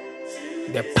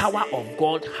 The power of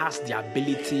God has the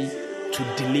ability to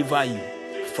deliver you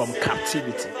from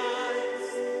captivity.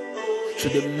 So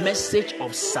the message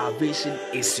of salvation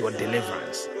is your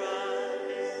deliverance.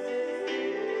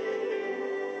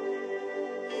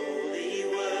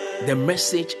 The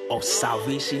message of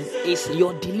salvation is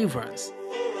your deliverance.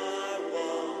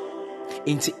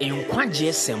 Into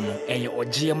enkwagye sem no eye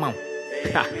ogye ma.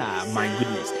 My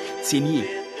goodness. Tinie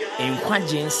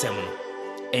enkwagye sem no.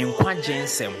 Enkwagye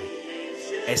sem no.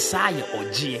 Esaye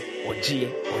ogye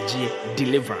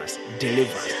deliverance.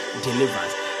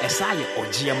 Esaye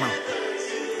ogye ma.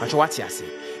 What you say?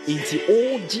 Into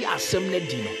ogye asem na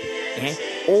di no.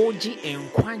 Ogye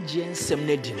enkwagye sem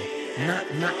na di no.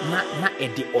 Na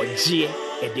edi ogye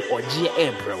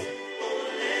ebro.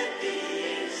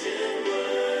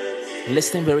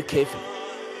 Listen very carefully.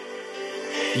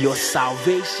 Your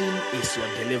salvation is your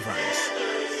deliverance.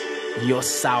 Your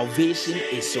salvation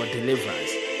is your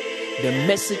deliverance. The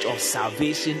message of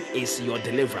salvation is your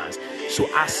deliverance. So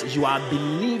as you are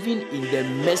believing in the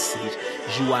message,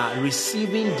 you are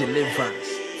receiving deliverance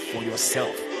for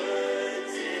yourself.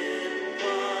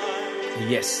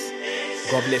 Yes.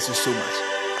 God bless you so much.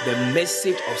 The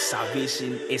message of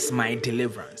salvation is my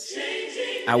deliverance.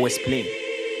 I will explain.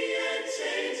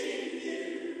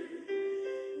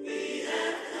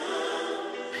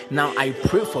 Now I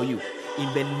pray for you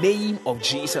in the name of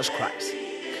Jesus Christ,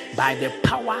 by the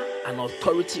power and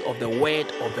authority of the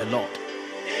word of the Lord.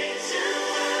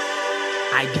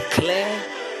 I declare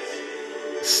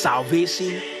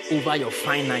salvation over your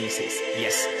finances.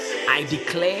 Yes, I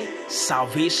declare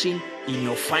salvation in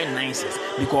your finances,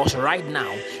 because right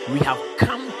now we have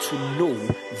come to know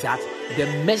that the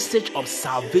message of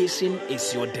salvation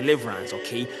is your deliverance.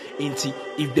 Okay,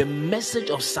 if the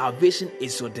message of salvation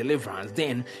is your deliverance,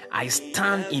 then I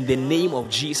stand in the name of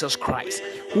Jesus Christ,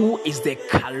 who is the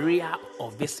carrier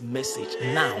of this message.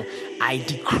 Now I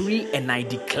decree and I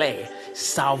declare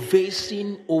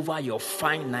salvation over your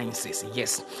finances.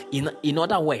 Yes, in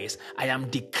other words, I am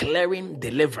declaring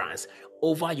deliverance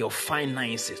over your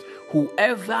finances.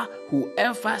 Whoever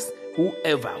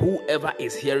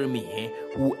is hearing me,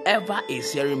 whoever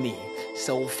is hearing me,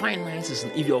 so finances,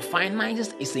 if your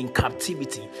finances is in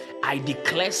captivity, I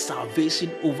declare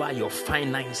salvation over your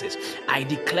finances. I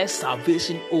declare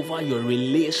salvation over your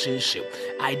relationship.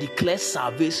 I declare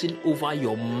salvation over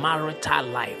your marital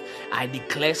life. I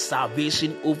declare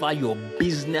salvation over your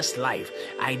business life.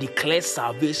 I declare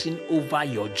salvation over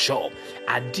your job.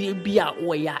 Adebia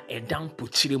oya edam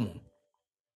puchirimu.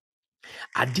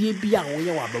 I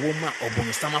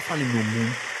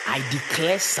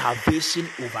declare salvation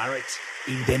over it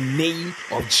in the name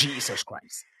of Jesus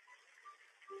Christ.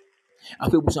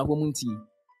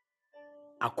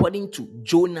 According to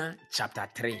Jonah chapter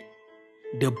 3,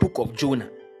 the book of Jonah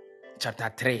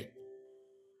chapter 3,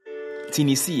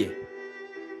 Tennessee,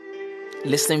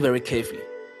 listen very carefully.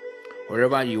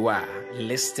 Wherever you are,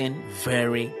 listen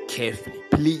very carefully.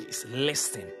 Please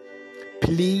listen.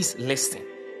 Please listen.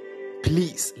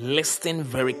 Please listen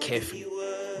very carefully.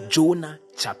 Jonah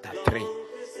chapter 3.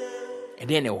 And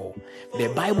then the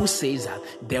Bible says that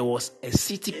there was a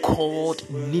city called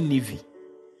Nineveh.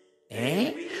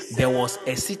 There was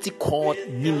a city called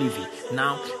Nineveh.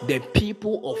 Now, the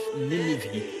people of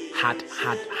Nineveh had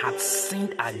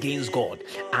sinned against God,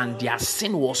 and their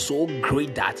sin was so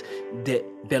great that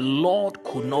the Lord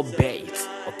could not bear it.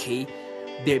 Okay,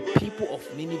 the people of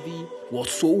Nineveh were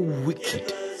so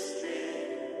wicked,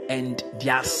 and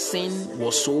their sin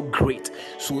was so great.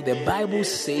 So the Bible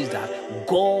says that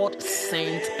God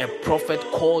sent a prophet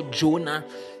called Jonah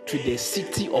to the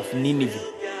city of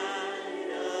Nineveh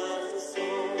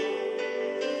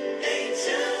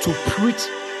to preach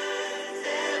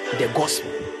the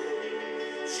gospel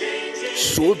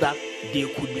so that they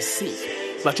could be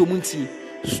saved. But you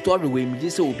story where me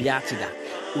say obi atida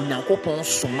Onyankopon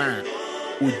soma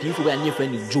odifo ba nye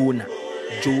friend Jonah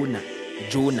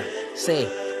say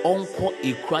onko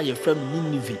ekura ye from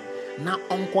Nineveh na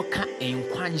onko ka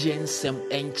enkwagye nsem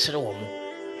enkyere omo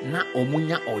na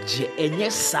omunya ogye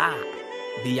enye saa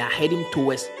they are heading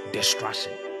towards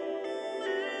destruction.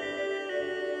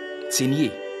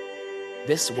 Tinye,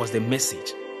 this was the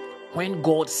message when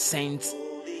God sent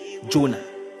Jonah.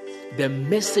 The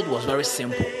message was very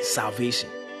simple: salvation.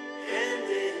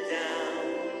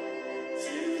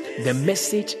 The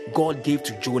message God gave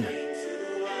to Jonah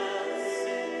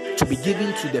to be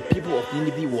given to the people of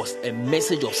Nineveh was a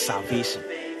message of salvation.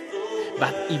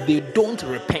 But if they don't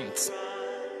repent,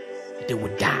 they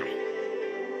will die.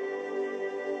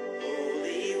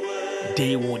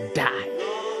 They will die.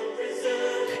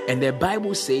 And the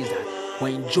Bible says that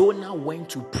when Jonah went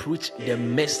to preach the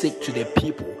message to the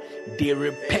people, they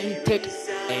repented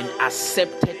and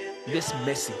accepted this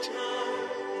message.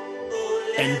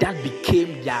 And that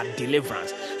became their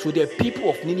deliverance. So the people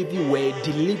of Nineveh were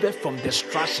delivered from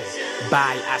destruction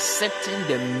by accepting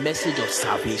the message of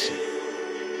salvation.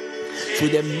 So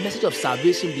the message of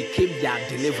salvation became their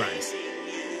deliverance.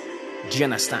 Do you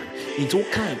understand? Into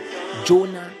kind,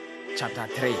 Jonah chapter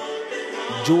 3.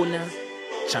 Jonah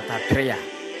chapter 3.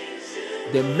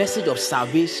 The message of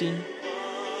salvation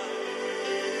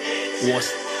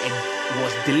was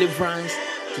deliverance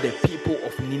to the people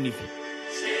of Nineveh.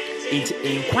 Into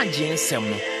enkwagye nsem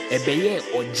no ebeye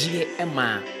ogye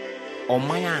ema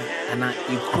omanya ana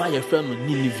ekura ye from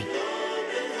Nineveh.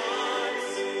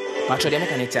 Patro dem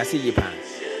kan etiase ye pa.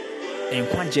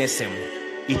 Enkwagye nsem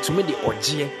itumi de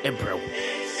ogye ebrew.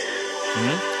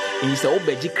 Inse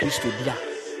obegye Kristo bia.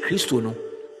 Kristo no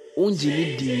onji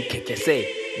ni di kekese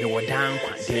ne wodan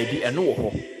kwa debi eno wo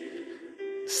ho.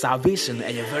 Salvation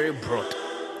is very broad.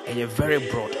 Very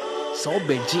broad. So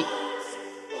obegye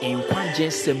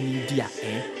enkwagye sem dia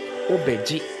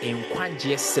obegye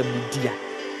enkwagye sem dia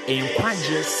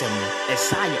enkwagye sem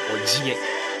esaye ogye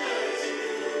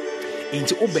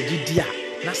inti obegye dia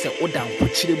na se oda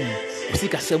nkokyire mu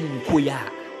osika sem nkoyi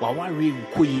a waware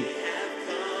nkoyi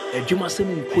adwuma sem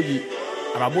nkoyi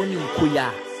araboni nkoyi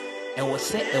a ewo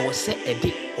se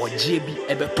ede ogye bi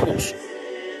ebeto so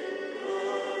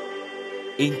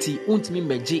inti untimi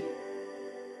megye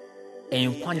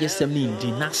enkwagye sem ni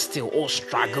ndi not still all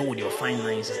struggle with your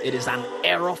finances. It is an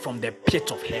error from the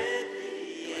pit of hell.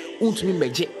 Untumi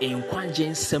megye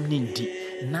enkwagye sem ni ndi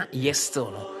na yes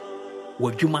still no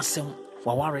wadwuma sem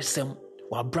waware sem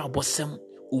wabrabo sem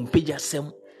umpagya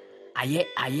sem aye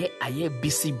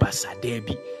bisi basa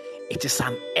debi. It is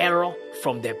an error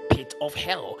from the pit of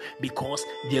hell because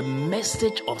the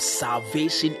message of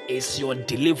salvation is your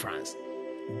deliverance.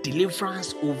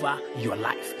 Deliverance over your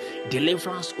life,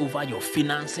 deliverance over your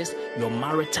finances, your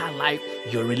marital life,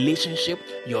 your relationship,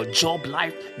 your job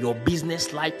life, your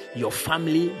business life, your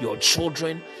family, your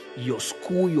children, your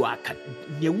school, your academy.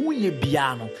 I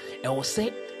will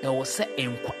say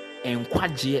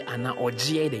enkwagye ana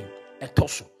ogye den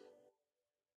etoso.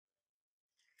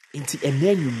 Inti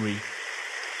enenumri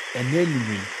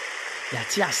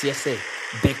yati ase say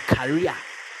the career,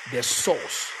 the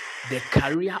source, the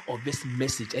career of this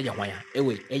message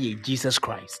Jesus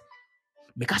Christ.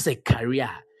 Because a career,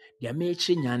 the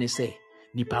mechi nyane say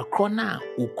nipa krona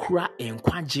okura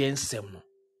enkwagye nsem no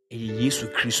Jesus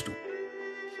Christ.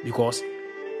 Because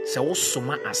se wo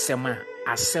soma asem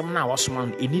na wasoma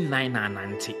no eni 9 na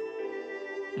 90.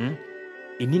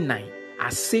 Eni 9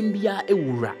 asem bia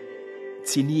ewura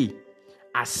tinie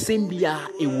asem bia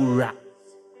ewura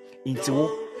inti wo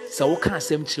se wo kan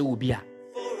asem kire wo bia.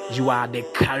 You are the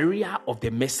carrier of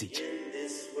the message.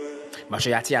 But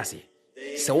you are tiasi.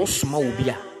 So small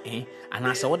ubia, and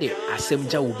as all the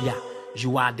assembja ubia,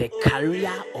 you are the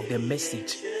carrier of the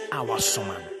message. Our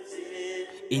summon.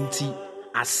 Inti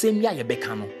assembia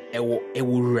yebekano.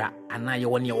 ewura ana ye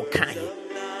woni e kan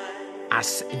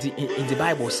as in the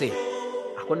Bible say,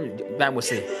 according to the Bible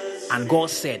say, and God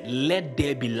said, let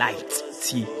there be light.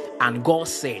 See, and God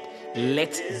said,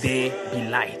 let there be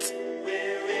light.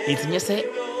 It means say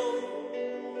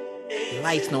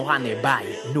light no one buy.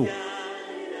 No.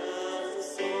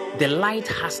 The light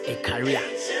has a career.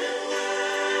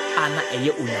 Ana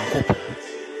eye unyankopon.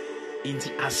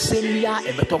 Inti asembia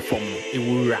ebeto from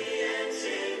ewura.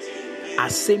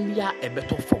 Asembia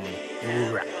ebeto from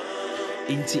ewura.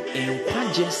 Inti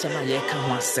enkwaje sema ye ka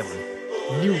ho asem.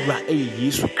 Niwura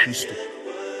Yesu Kristo.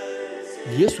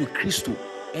 Yesu Kristo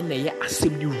ene ye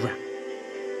asem niwura.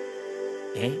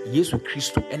 Yesu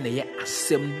Kristo ene ye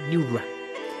asem niwura.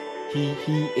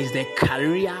 He is the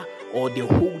carrier or the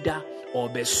holder or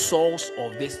the source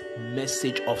of this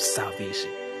message of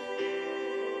salvation.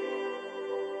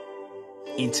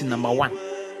 Into number 1,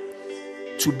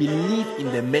 to believe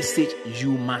in the message,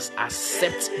 you must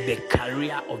accept the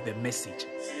carrier of the message.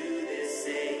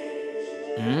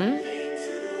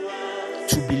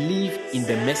 To believe in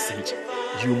the message,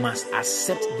 you must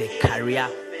accept the carrier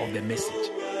of the message.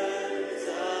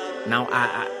 Now,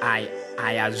 I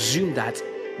assume that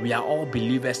we are all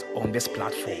believers on this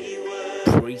platform.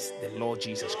 Praise the Lord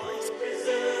Jesus Christ.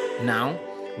 Now,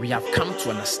 we have come to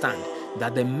understand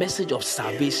that the message of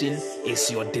salvation is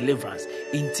your deliverance.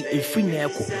 Inti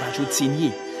efineko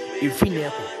bachotinye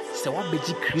efineko se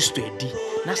wabeji Kristo edi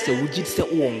na se wujit se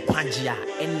uonkwaji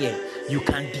enye you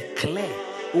can declare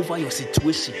over your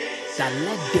situation that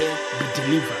let there be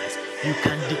deliverance. You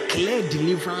can declare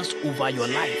deliverance over your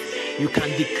life. You can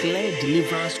declare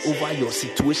deliverance over your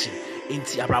situation.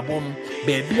 Inti abrabom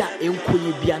baby a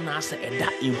enkoye bia na asa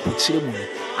eda empochire mu no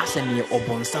asa ne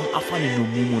obonsam afa ne no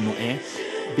mu no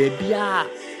baby a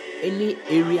any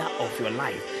area of your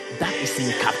life that is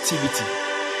in captivity,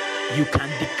 you can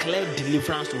declare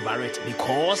deliverance over it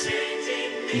because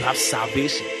you have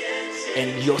salvation,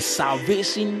 and your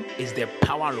salvation is the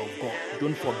power of God.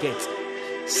 Don't forget,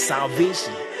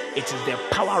 salvation, it is the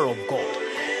power of God,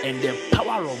 and the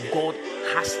power of God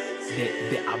has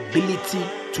the ability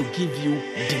to give you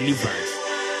deliverance.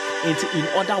 In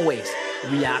other words,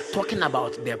 we are talking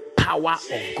about the power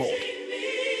of God.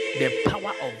 The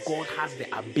power of God has the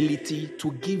ability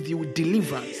to give you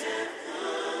deliverance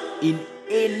in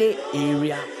any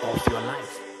area of your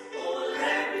life.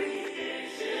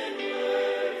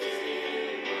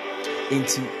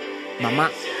 Into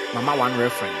Mama one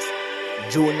reference,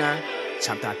 Jonah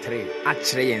chapter 3.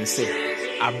 Actually, and say,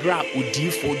 Abra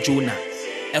udifo Jonah.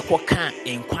 Eko kan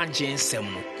enkwaje nsem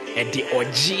no e de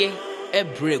ogie e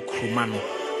break kruma no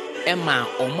e ma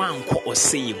omanko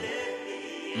oseyim.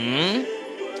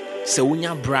 So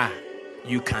unya bra,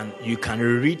 you can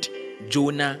read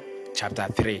Jonah chapter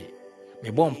 3. Me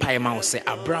bon pai ma wo se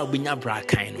abra obinya bra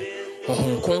kan no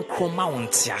honhon konkron ma won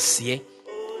tiase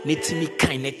netimi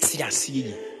kan netiase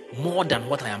yi more than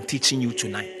what I am teaching you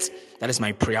tonight. That is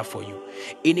my prayer for you.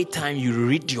 Anytime you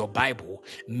read your Bible,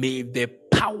 may the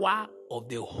power of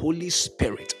the Holy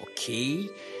Spirit,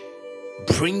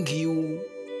 bring you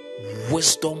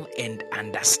wisdom and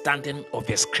understanding of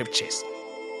the scriptures.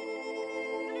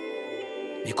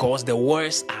 Because the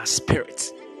words are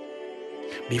spirits.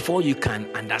 Before you can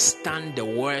understand the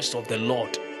words of the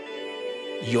Lord,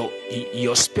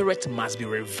 your spirit must be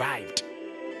revived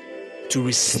to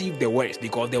receive the words,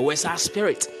 because the words are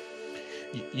spirit.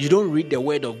 You don't read the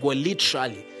word of God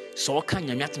literally. So can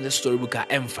you imagine the storybook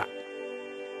emfa?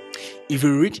 If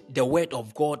you read the word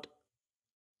of God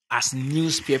as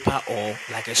newspaper or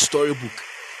like a storybook,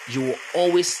 you will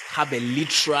always have a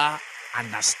literal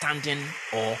understanding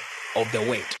of the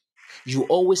word. You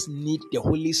always need the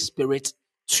Holy Spirit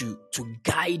to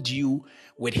guide you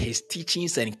with his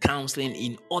teachings and counseling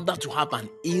in order to have an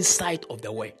insight of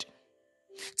the word.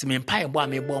 To me empa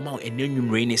me bo ma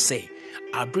enenwumre ni say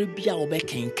abrebia wo be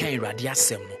kenkan irade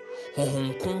asem no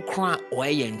honhon konkron a o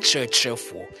ye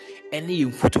nchercherefo ene ye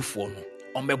mfutufo no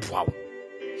omeboa wo.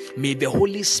 May the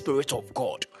Holy Spirit of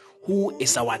God, who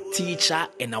is our teacher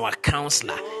and our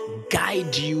counselor,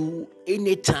 guide you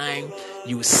anytime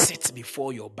you sit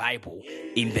before your Bible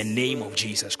in the name of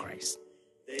Jesus Christ.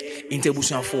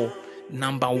 Introduction for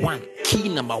number 1, key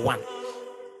number 1.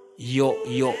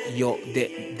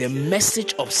 The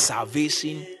message of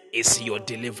salvation is your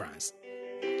deliverance.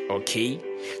 Okay?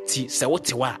 So what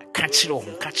you are catch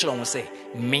on say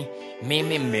me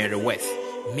Meriweth,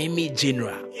 me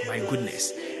General, my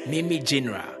goodness, me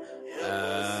General.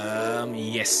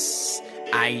 Yes,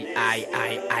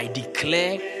 I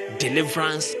declare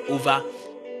deliverance over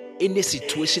any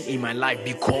situation in my life,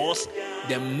 because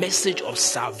the message of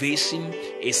salvation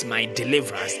is my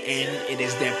deliverance, and it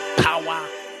is the power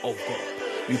of God.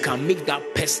 You can make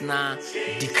that personal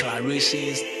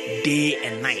declarations day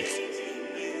and night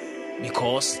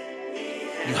because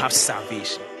you have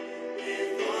salvation.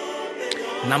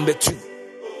 Number 2,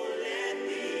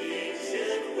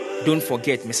 don't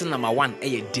forget, number 1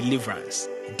 is deliverance.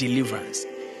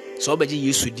 So obedi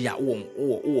Yesu di a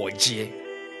wo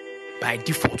by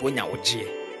default when you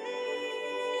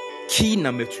key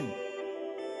number 2,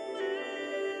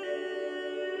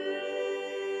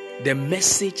 the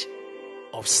message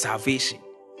of salvation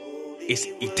is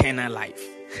eternal life.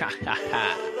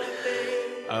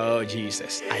 Oh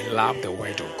Jesus, I love the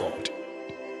word of God.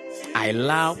 I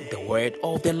love the word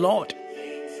of the Lord.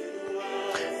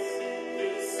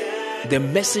 The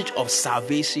message of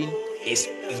salvation is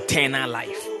eternal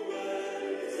life.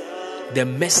 The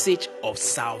message of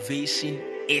salvation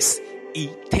is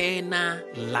eternal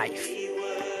life.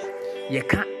 You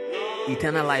can't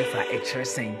eternal life are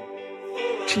expressing.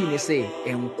 Chile say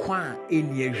enkwa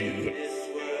enyewie.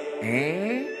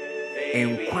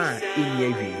 Enkwa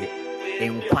enyewie.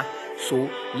 Enkwa. So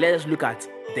let's look at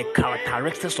the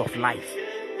characteristics of life.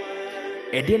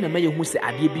 Eden na me hu se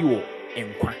ade bi wo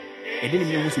enkwa. Eden na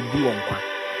me hu se bi wo nkwa.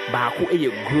 Baako eye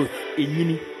growth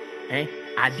enyini.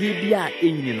 Ade bi a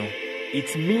enyini no,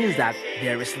 it means that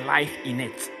there is life in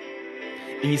it.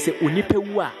 And you say onipa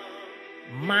wu a,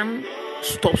 man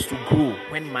stops to grow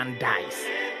when man dies.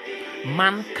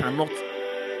 Man cannot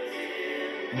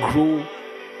grow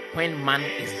when man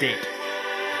is dead.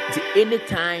 So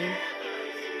anytime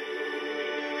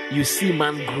you see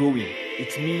man growing,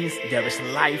 it means there is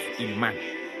life in man.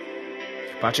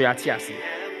 Patriatiasi.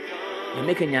 You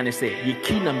make a say, the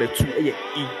key number 2 is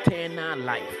eternal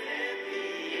life.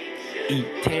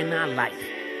 Eternal life.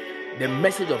 The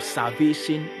message of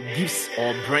salvation gives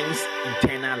or brings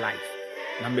eternal life.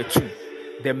 Number 2,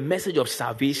 the message of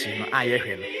salvation.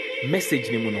 Message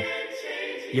nimuno.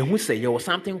 You say there was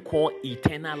something called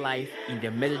eternal life in the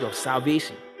message of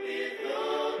salvation.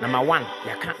 Number 1,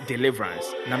 you can't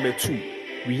deliverance. Number 2,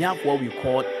 we have what we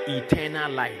call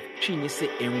eternal life. Chini say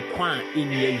enkwa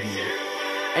inye wi.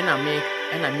 And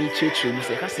I make church you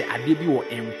say kasi adebi wo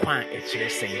enkwa e kire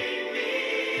sen.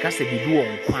 Kasi bibi wo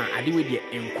nkwa adewe de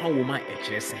enkwa wo ma e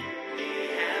kire sen.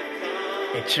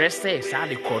 E kire say sa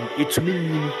de kon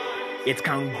etumi it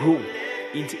can grow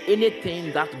into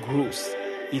anything that grows.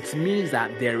 It means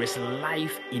that there is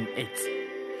life in it.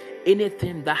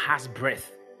 Anything that has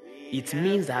breath, it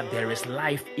means that there is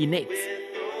life in it.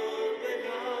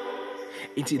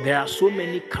 There are so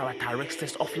many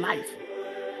characteristics of life.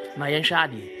 Now, you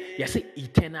say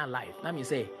eternal life. Let me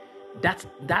say that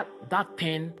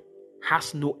thing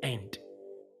has no end.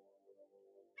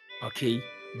 Okay,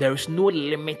 there is no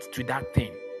limit to that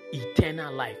thing.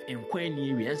 Eternal life. And when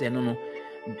you say no,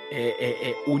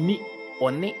 oni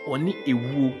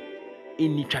ewu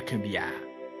eni twakabia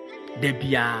da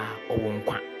bia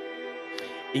owonkwa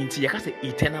enti yaka say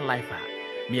eternal life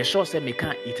me sure say me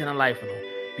can eternal life no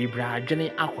bibra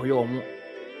adwene akoye omo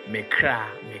me kra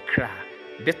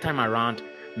this time around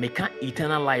me can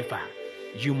eternal life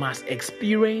you must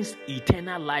experience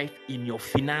eternal life in your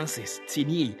finances.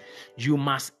 Tini, you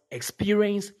must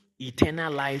experience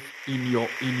eternal life in your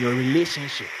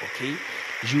relationship, okay?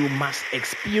 You must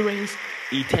experience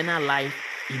eternal life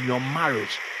in your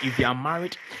marriage. If you are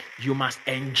married, you must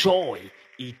enjoy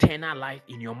eternal life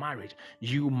in your marriage.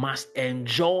 You must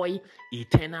enjoy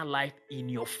eternal life in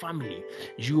your family.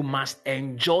 You must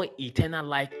enjoy eternal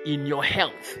life in your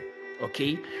health.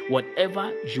 Okay?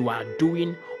 Whatever you are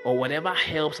doing or whatever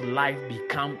helps life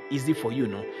become easy for you,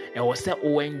 no? And will say,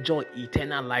 oh, enjoy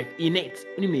eternal life in it.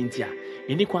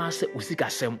 Inikwa se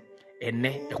usikasem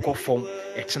ene ekofom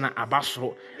echena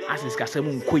abasoro as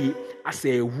kasem nkoyi as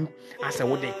ewu as a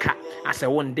wodeka as a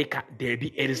wondeka there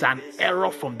be it is an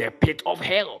error from the pit of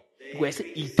hell. Where say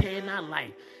eternal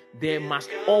life, there must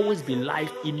always be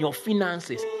life in your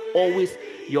finances. Always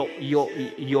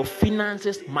your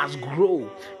finances must grow,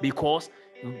 because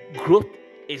growth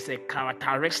is a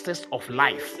characteristic of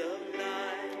life.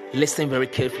 Listen very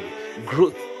carefully.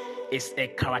 Growth is a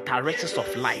characteristic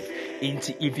of life.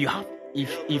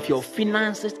 If your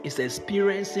finances is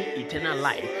experiencing eternal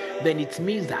life, then it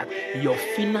means that your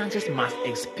finances must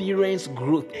experience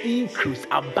growth, increase,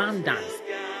 abundance.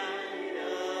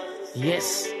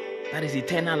 Yes, that is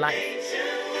eternal life.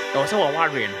 Also, what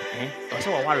worrying?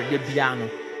 Also, what worrying? The piano,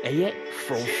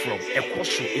 from a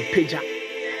question, a pager.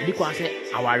 Because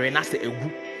our rain as a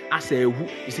wu.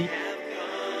 You see,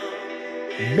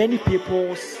 many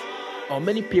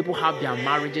people have their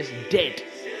marriages dead,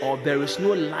 or there is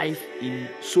no life in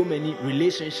so many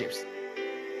relationships.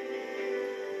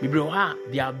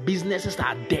 Their businesses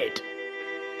are dead.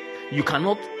 You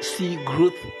cannot see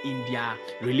growth in their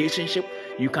relationship.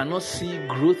 You cannot see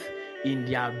growth in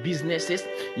their businesses.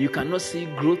 You cannot see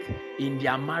growth in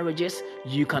their marriages.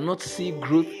 You cannot see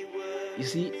growth, you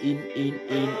see,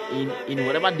 in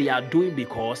whatever they are doing,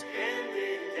 because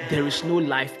there is no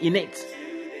life in it.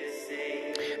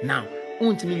 Now,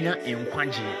 untimi nya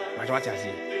enkwagye, what I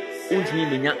say?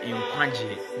 Untimi nya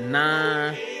enkwagye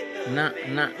na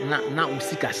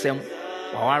usika sem,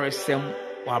 waware sem,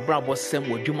 wabrabo sem,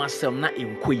 wadwuma sem na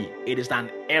enkoyi. It is an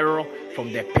error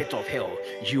from the pit of hell.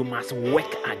 You must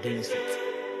work against it.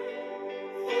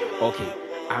 Okay,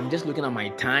 I'm just looking at my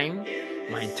time.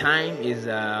 My time is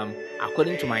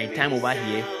according to my time over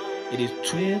here, it is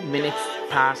 2 minutes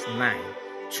past 9.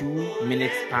 2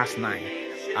 minutes past 9.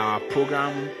 Our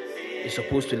program is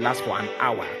supposed to last for an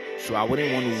hour, so I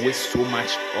wouldn't want to waste so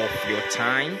much of your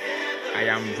time. I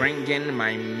am bringing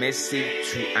my message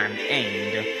to an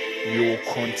end. We will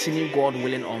continue, God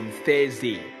willing, on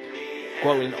Thursday.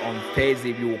 God willing, on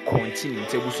Thursday we will continue.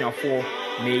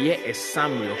 May a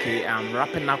summary, okay? I'm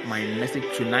wrapping up my message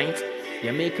tonight.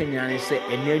 The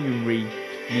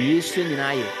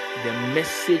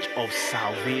message of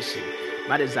salvation.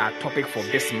 That is our topic for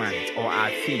this month, or our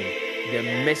theme, the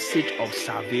message of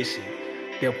salvation.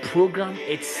 The program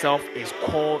itself is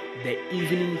called the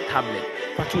Evening Tablet.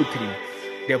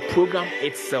 The program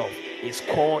itself is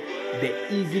called the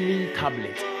Evening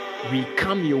Tablet. We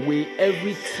come your way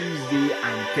every Tuesday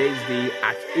and Thursday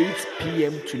at 8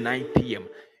 p.m. to 9 p.m.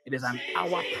 It is an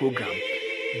hour program.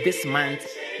 This month,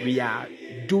 we are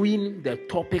doing the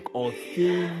topic or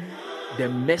theme, the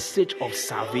message of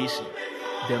salvation.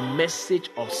 The message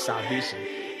of salvation.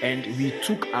 And we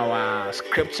took our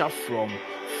scripture from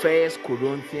 1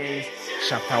 Corinthians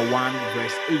chapter 1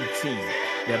 verse 18.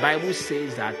 The Bible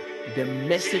says that the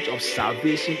message of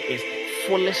salvation is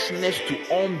foolishness to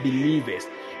unbelievers,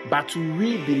 but to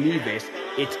we believers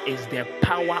it is the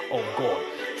power of God.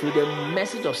 So the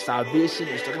message of salvation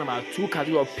is talking about two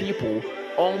categories of people: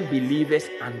 unbelievers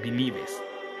and believers.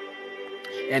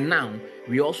 And now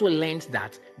we also learned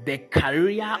that the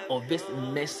carrier of this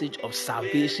message of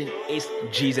salvation is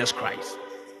Jesus Christ.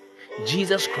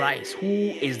 Jesus Christ, who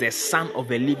is the Son of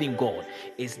the living God,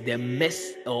 is the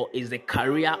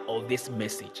carrier of this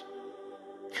message.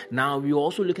 Now we're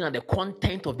also looking at the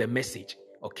content of the message.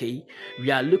 Okay, we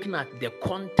are looking at the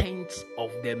contents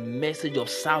of the message of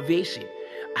salvation.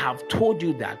 I have told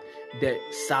you that the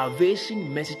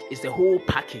salvation message is a whole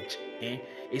package.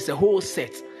 It's a whole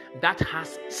set that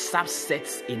has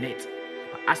subsets in it.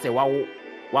 As the wawo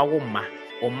ma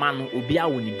o man obia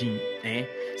woni din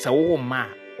sa wo ma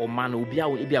o man obia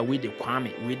wo ebia we de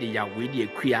kwame we de ya we de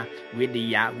akua we de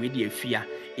ya we de afia.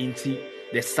 Inti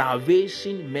the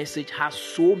salvation message has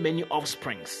so many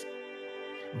offsprings.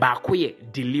 Bakoye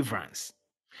deliverance.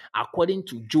 According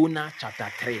to Jonah chapter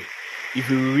 3, if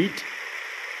you read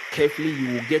carefully,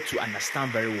 you will get to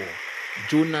understand very well.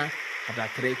 Jonah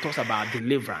chapter 3 talks about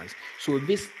deliverance. So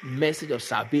this message of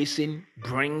salvation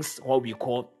brings what we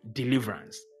call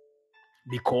deliverance,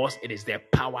 because it is the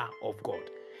power of God.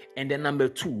 And then number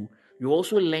 2, we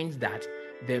also learned that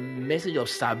the message of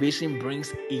salvation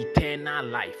brings eternal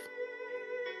life.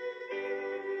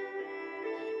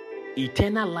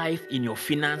 Eternal life in your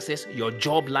finances, your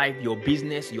job life, your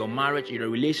business, your marriage, your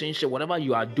relationship, whatever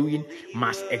you are doing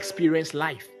must experience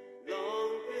life.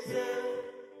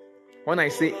 When I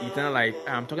say eternal life,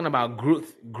 I'm talking about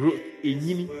growth.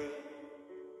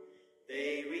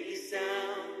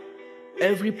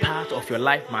 Every part of your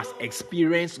life must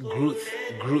experience growth.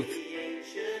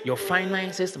 Your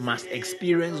finances must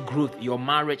experience growth. Your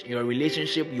marriage, your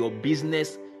relationship, your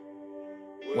business,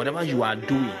 whatever you are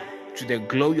doing to the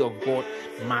glory of God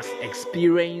must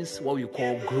experience what we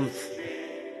call growth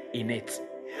in it.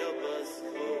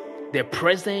 The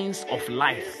presence of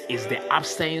life is the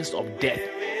absence of death.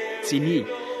 Tini,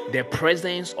 the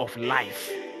presence of life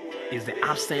is the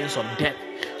absence of death.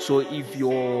 So if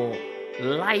your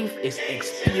life is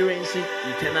experiencing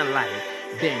eternal life,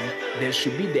 then there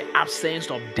should be the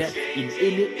absence of death in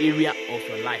any area of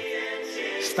your life.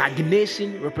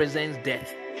 Stagnation represents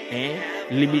death.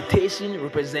 Limitation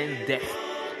represents death.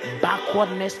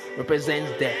 Backwardness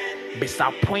represents death.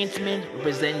 Disappointment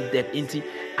represents death.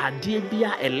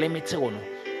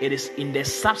 It is in the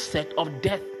subset of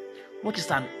death, which is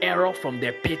an error from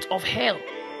the pit of hell.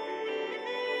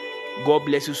 God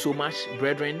bless you so much,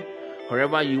 brethren.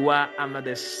 Wherever you are under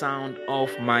the sound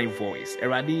of my voice,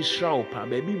 Eradi Shraupa,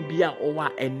 baby Bia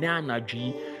Owa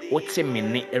Enanaji, what's a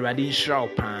minute, Eradi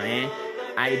Shraupa,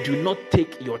 I do not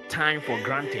take your time for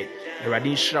granted.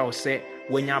 Eradi Shrau say,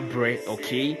 when you bread,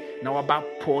 okay? Now about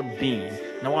poured bean,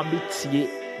 now I be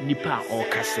nipa o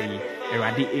kasei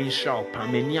erade enhira opa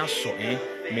mani aso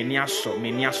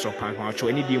pa ho acho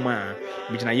ani di ma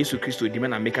me gina Yesu Kristo di me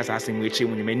na make sa asem eche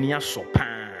mu mani aso pa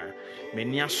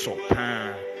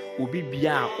obi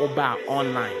bia oba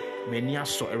online mani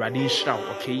aso erade enhira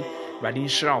okay erade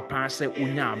enhira opa se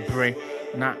unya abre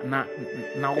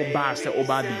na oba se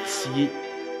oba bitie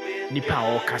nipa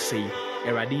o kasei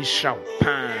erade enhira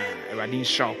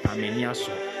pa mani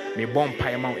aso me bom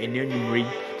pa ma enenumri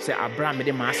se abra me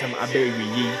de masam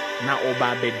abewiyi na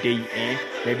oba bedei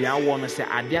baby I want to say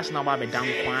adias na oba bedan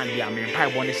kwa dia me pa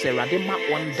bo ne se erade ma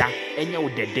onda enye wo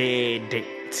dedede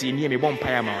ti ni me bom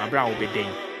pa ma abra wo bedei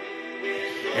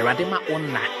erade ma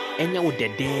onna enye wo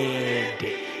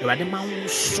dedede erade ma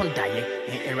so daye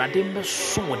erade me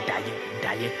so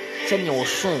daye se ne wo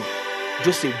so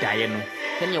Joseph daye no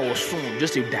Kenya was soon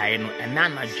Joseph Diano and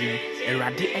Nana Jean,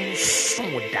 erade and so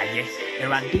daye,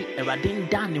 erade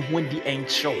dani when the end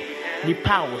show.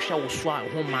 Nipa wo sha wo so a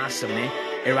ho maasem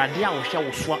erade a wo sha wo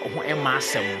so a ho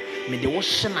emaasem me de wo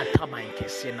hye na taban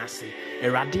kese na se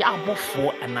erade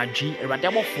abofo anadwi erade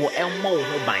abofo emmo wo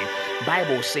ho ban.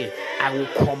 Bible say I will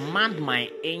command my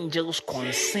angels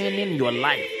concerning your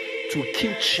life to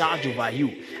keep charge over you.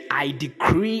 I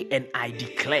decree and I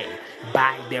declare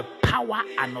by the power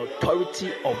and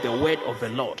authority of the word of the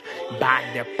Lord, by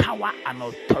the power and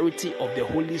authority of the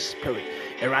Holy Spirit.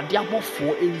 Erade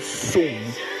abofo enso,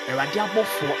 erade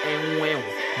abofo enwe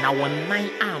na wonan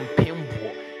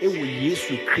ampembo ewo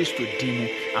Yesu Kristo dimu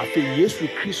afi Yesu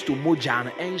Kristo moja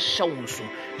no enhye wonso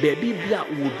bebi bia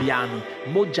wo bia no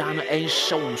moja no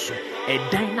enhye wonso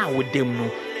edan na wodem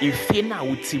no efie na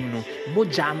wotim no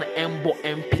moja no embo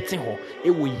empete ho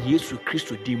ewo Yesu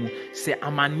Kristo dimu se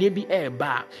amane bi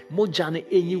eba moja no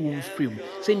enyi wo mfrim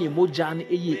se ne moja no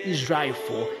eyi Israel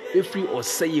for efri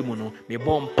oseye mu no me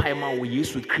bom pai ma wo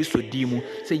Yesu Kristo dimu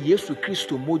se Yesu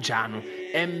Kristo moja no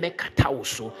embe katawo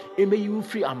so eme yi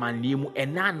mfri amane mu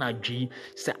ena anadwi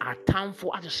se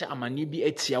atamfo ahye amane bi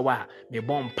atiawa me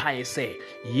bom pai se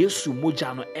Yesu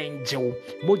moja no enjew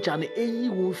moja no enyi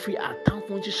wo mfri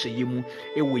atamfo nhye mu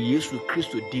ewo Yesu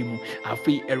Kristo dimu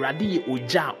afi erade ye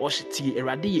oja ohyeti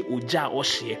erade ye oja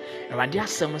ohye erade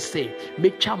asem se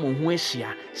metwa mo ho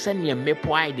ahia se ne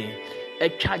mepo aiden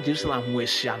etwa Jerusalem ho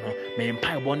ahia no me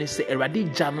mpa ebo ne se erade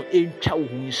gya no entwa wo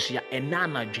ho ahia ena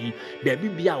anadwi baabi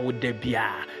bia wo da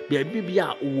bia baabi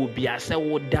bia wo bia se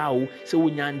wo dawo se wo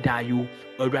nyandayo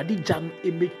erade gya no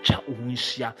emetwa wo ho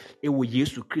ahia ewo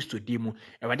Yesu Kristo dimu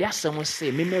erade asem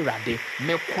se me merade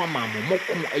mekoma mo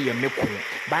mokon eye mekon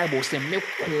Bible say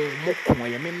mekon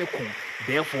eye mekon.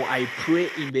 Therefore, I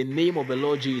pray in the name of the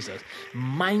Lord Jesus,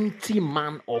 mighty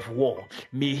man of war,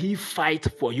 may he fight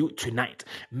for you tonight.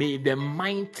 May the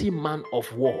mighty man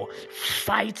of war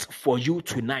fight for you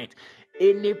tonight.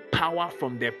 Any power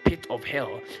from the pit of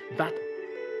hell that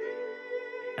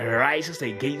rises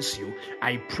against you,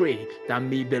 I pray that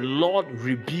may the Lord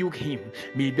rebuke him.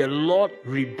 May the Lord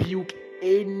rebuke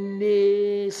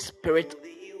any spirit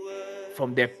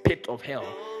from the pit of hell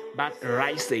that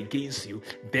rise against you.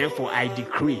 Therefore, I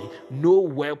decree no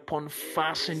weapon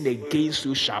fashioned against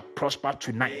you shall prosper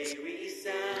tonight.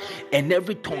 And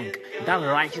every tongue that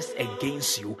rises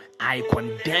against you, I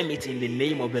condemn it in the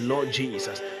name of the Lord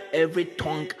Jesus. Every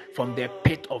tongue from the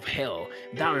pit of hell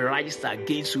that rises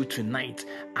against you tonight,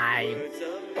 I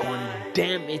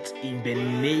condemn it in the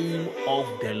name of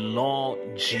the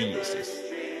Lord Jesus.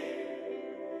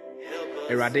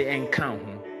 Erade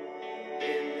encounter.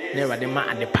 Never the ma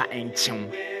adepa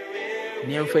enchim.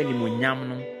 Niemfa ni munyam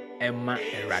no ema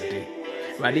erade.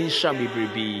 Erade nsha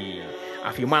bebrebe.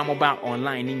 Afi ma mobile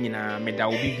online ni nyina meda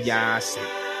obi bia se.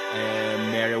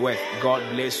 Mary West, God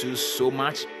bless you so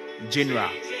much. General,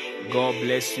 God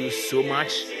bless you so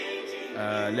much.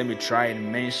 Let me try and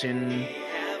mention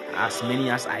as many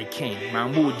as I can.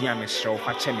 Mambu dia me show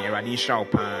fa che me erade nsha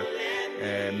opa.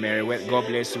 Mary West, God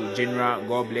bless you. General,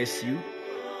 God bless you.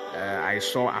 I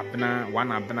saw one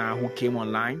Abna who came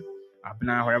online.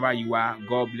 Abna, wherever you are,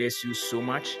 God bless you so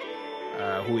much.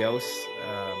 Who else?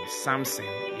 Samson.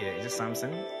 Yeah, is it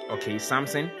Samson? Okay,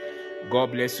 Samson.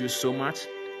 God bless you so much.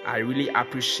 I really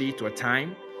appreciate your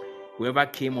time. Whoever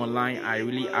came online, I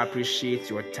really appreciate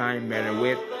your time.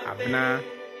 Meriwet, Abna,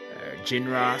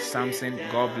 General, Samson.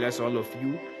 God bless all of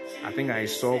you. I think I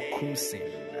saw Kumsin.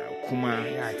 Kuma.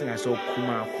 Yeah, I think I saw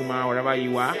Kuma, wherever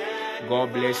you are.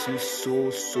 God bless you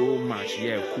so much.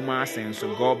 Yeah, Kuma saying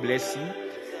so. God bless you.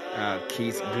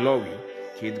 Kate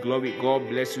Glory, God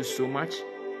bless you so much.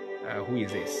 Who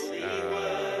is this?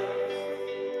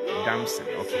 Damson.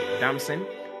 Okay, Damson.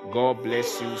 God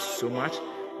bless you so much.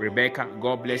 Rebecca,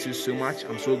 God bless you so much.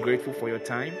 I'm so grateful for your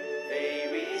time.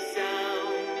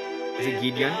 Is it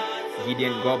Gideon?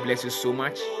 Gideon, God bless you so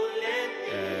much.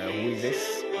 Who is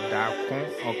this? Dakon.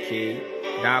 Okay.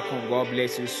 Dakon, God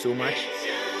bless you so much.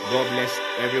 God bless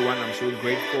everyone. I'm so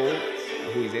grateful.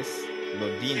 Who is this?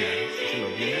 Lodina. Is it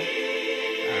Lodina?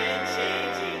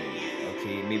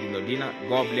 Okay, maybe Lodina.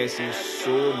 God bless you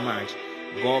so much.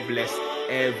 God bless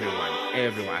everyone.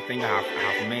 I think I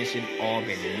have mentioned all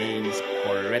the names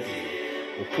correctly.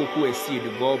 Opoku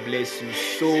Esidu, God bless you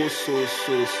so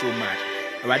much.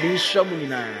 Awadi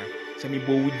Shamunina, Sami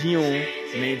Bowdion,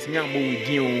 Maintina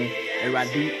Bowdion,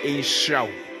 Eradi Enshrow,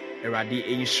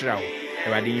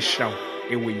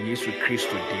 Ewe Yesu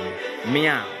Christo Dim.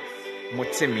 Mea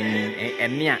Motemini,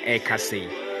 Enia Ekase,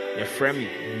 your friend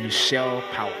Michelle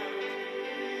Power.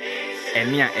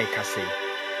 Enia Ekase,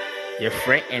 your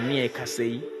friend Enia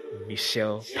Ekase,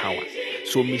 Michelle Power.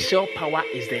 So Michelle Power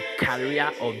is the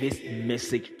carrier of this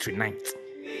message tonight.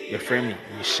 Your friend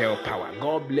Michelle Power.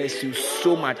 God bless you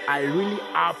so much. I really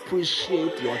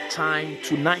appreciate your time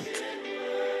tonight.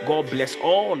 God bless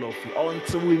all of you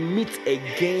until we meet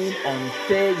again on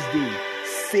Thursday,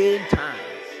 same time.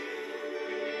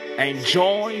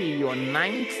 Enjoy your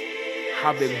night.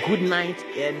 Have a good night,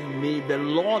 and may the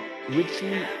Lord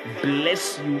richly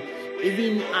bless you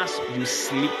even as you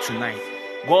sleep tonight.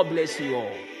 God bless you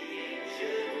all.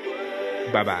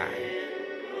 Bye-bye.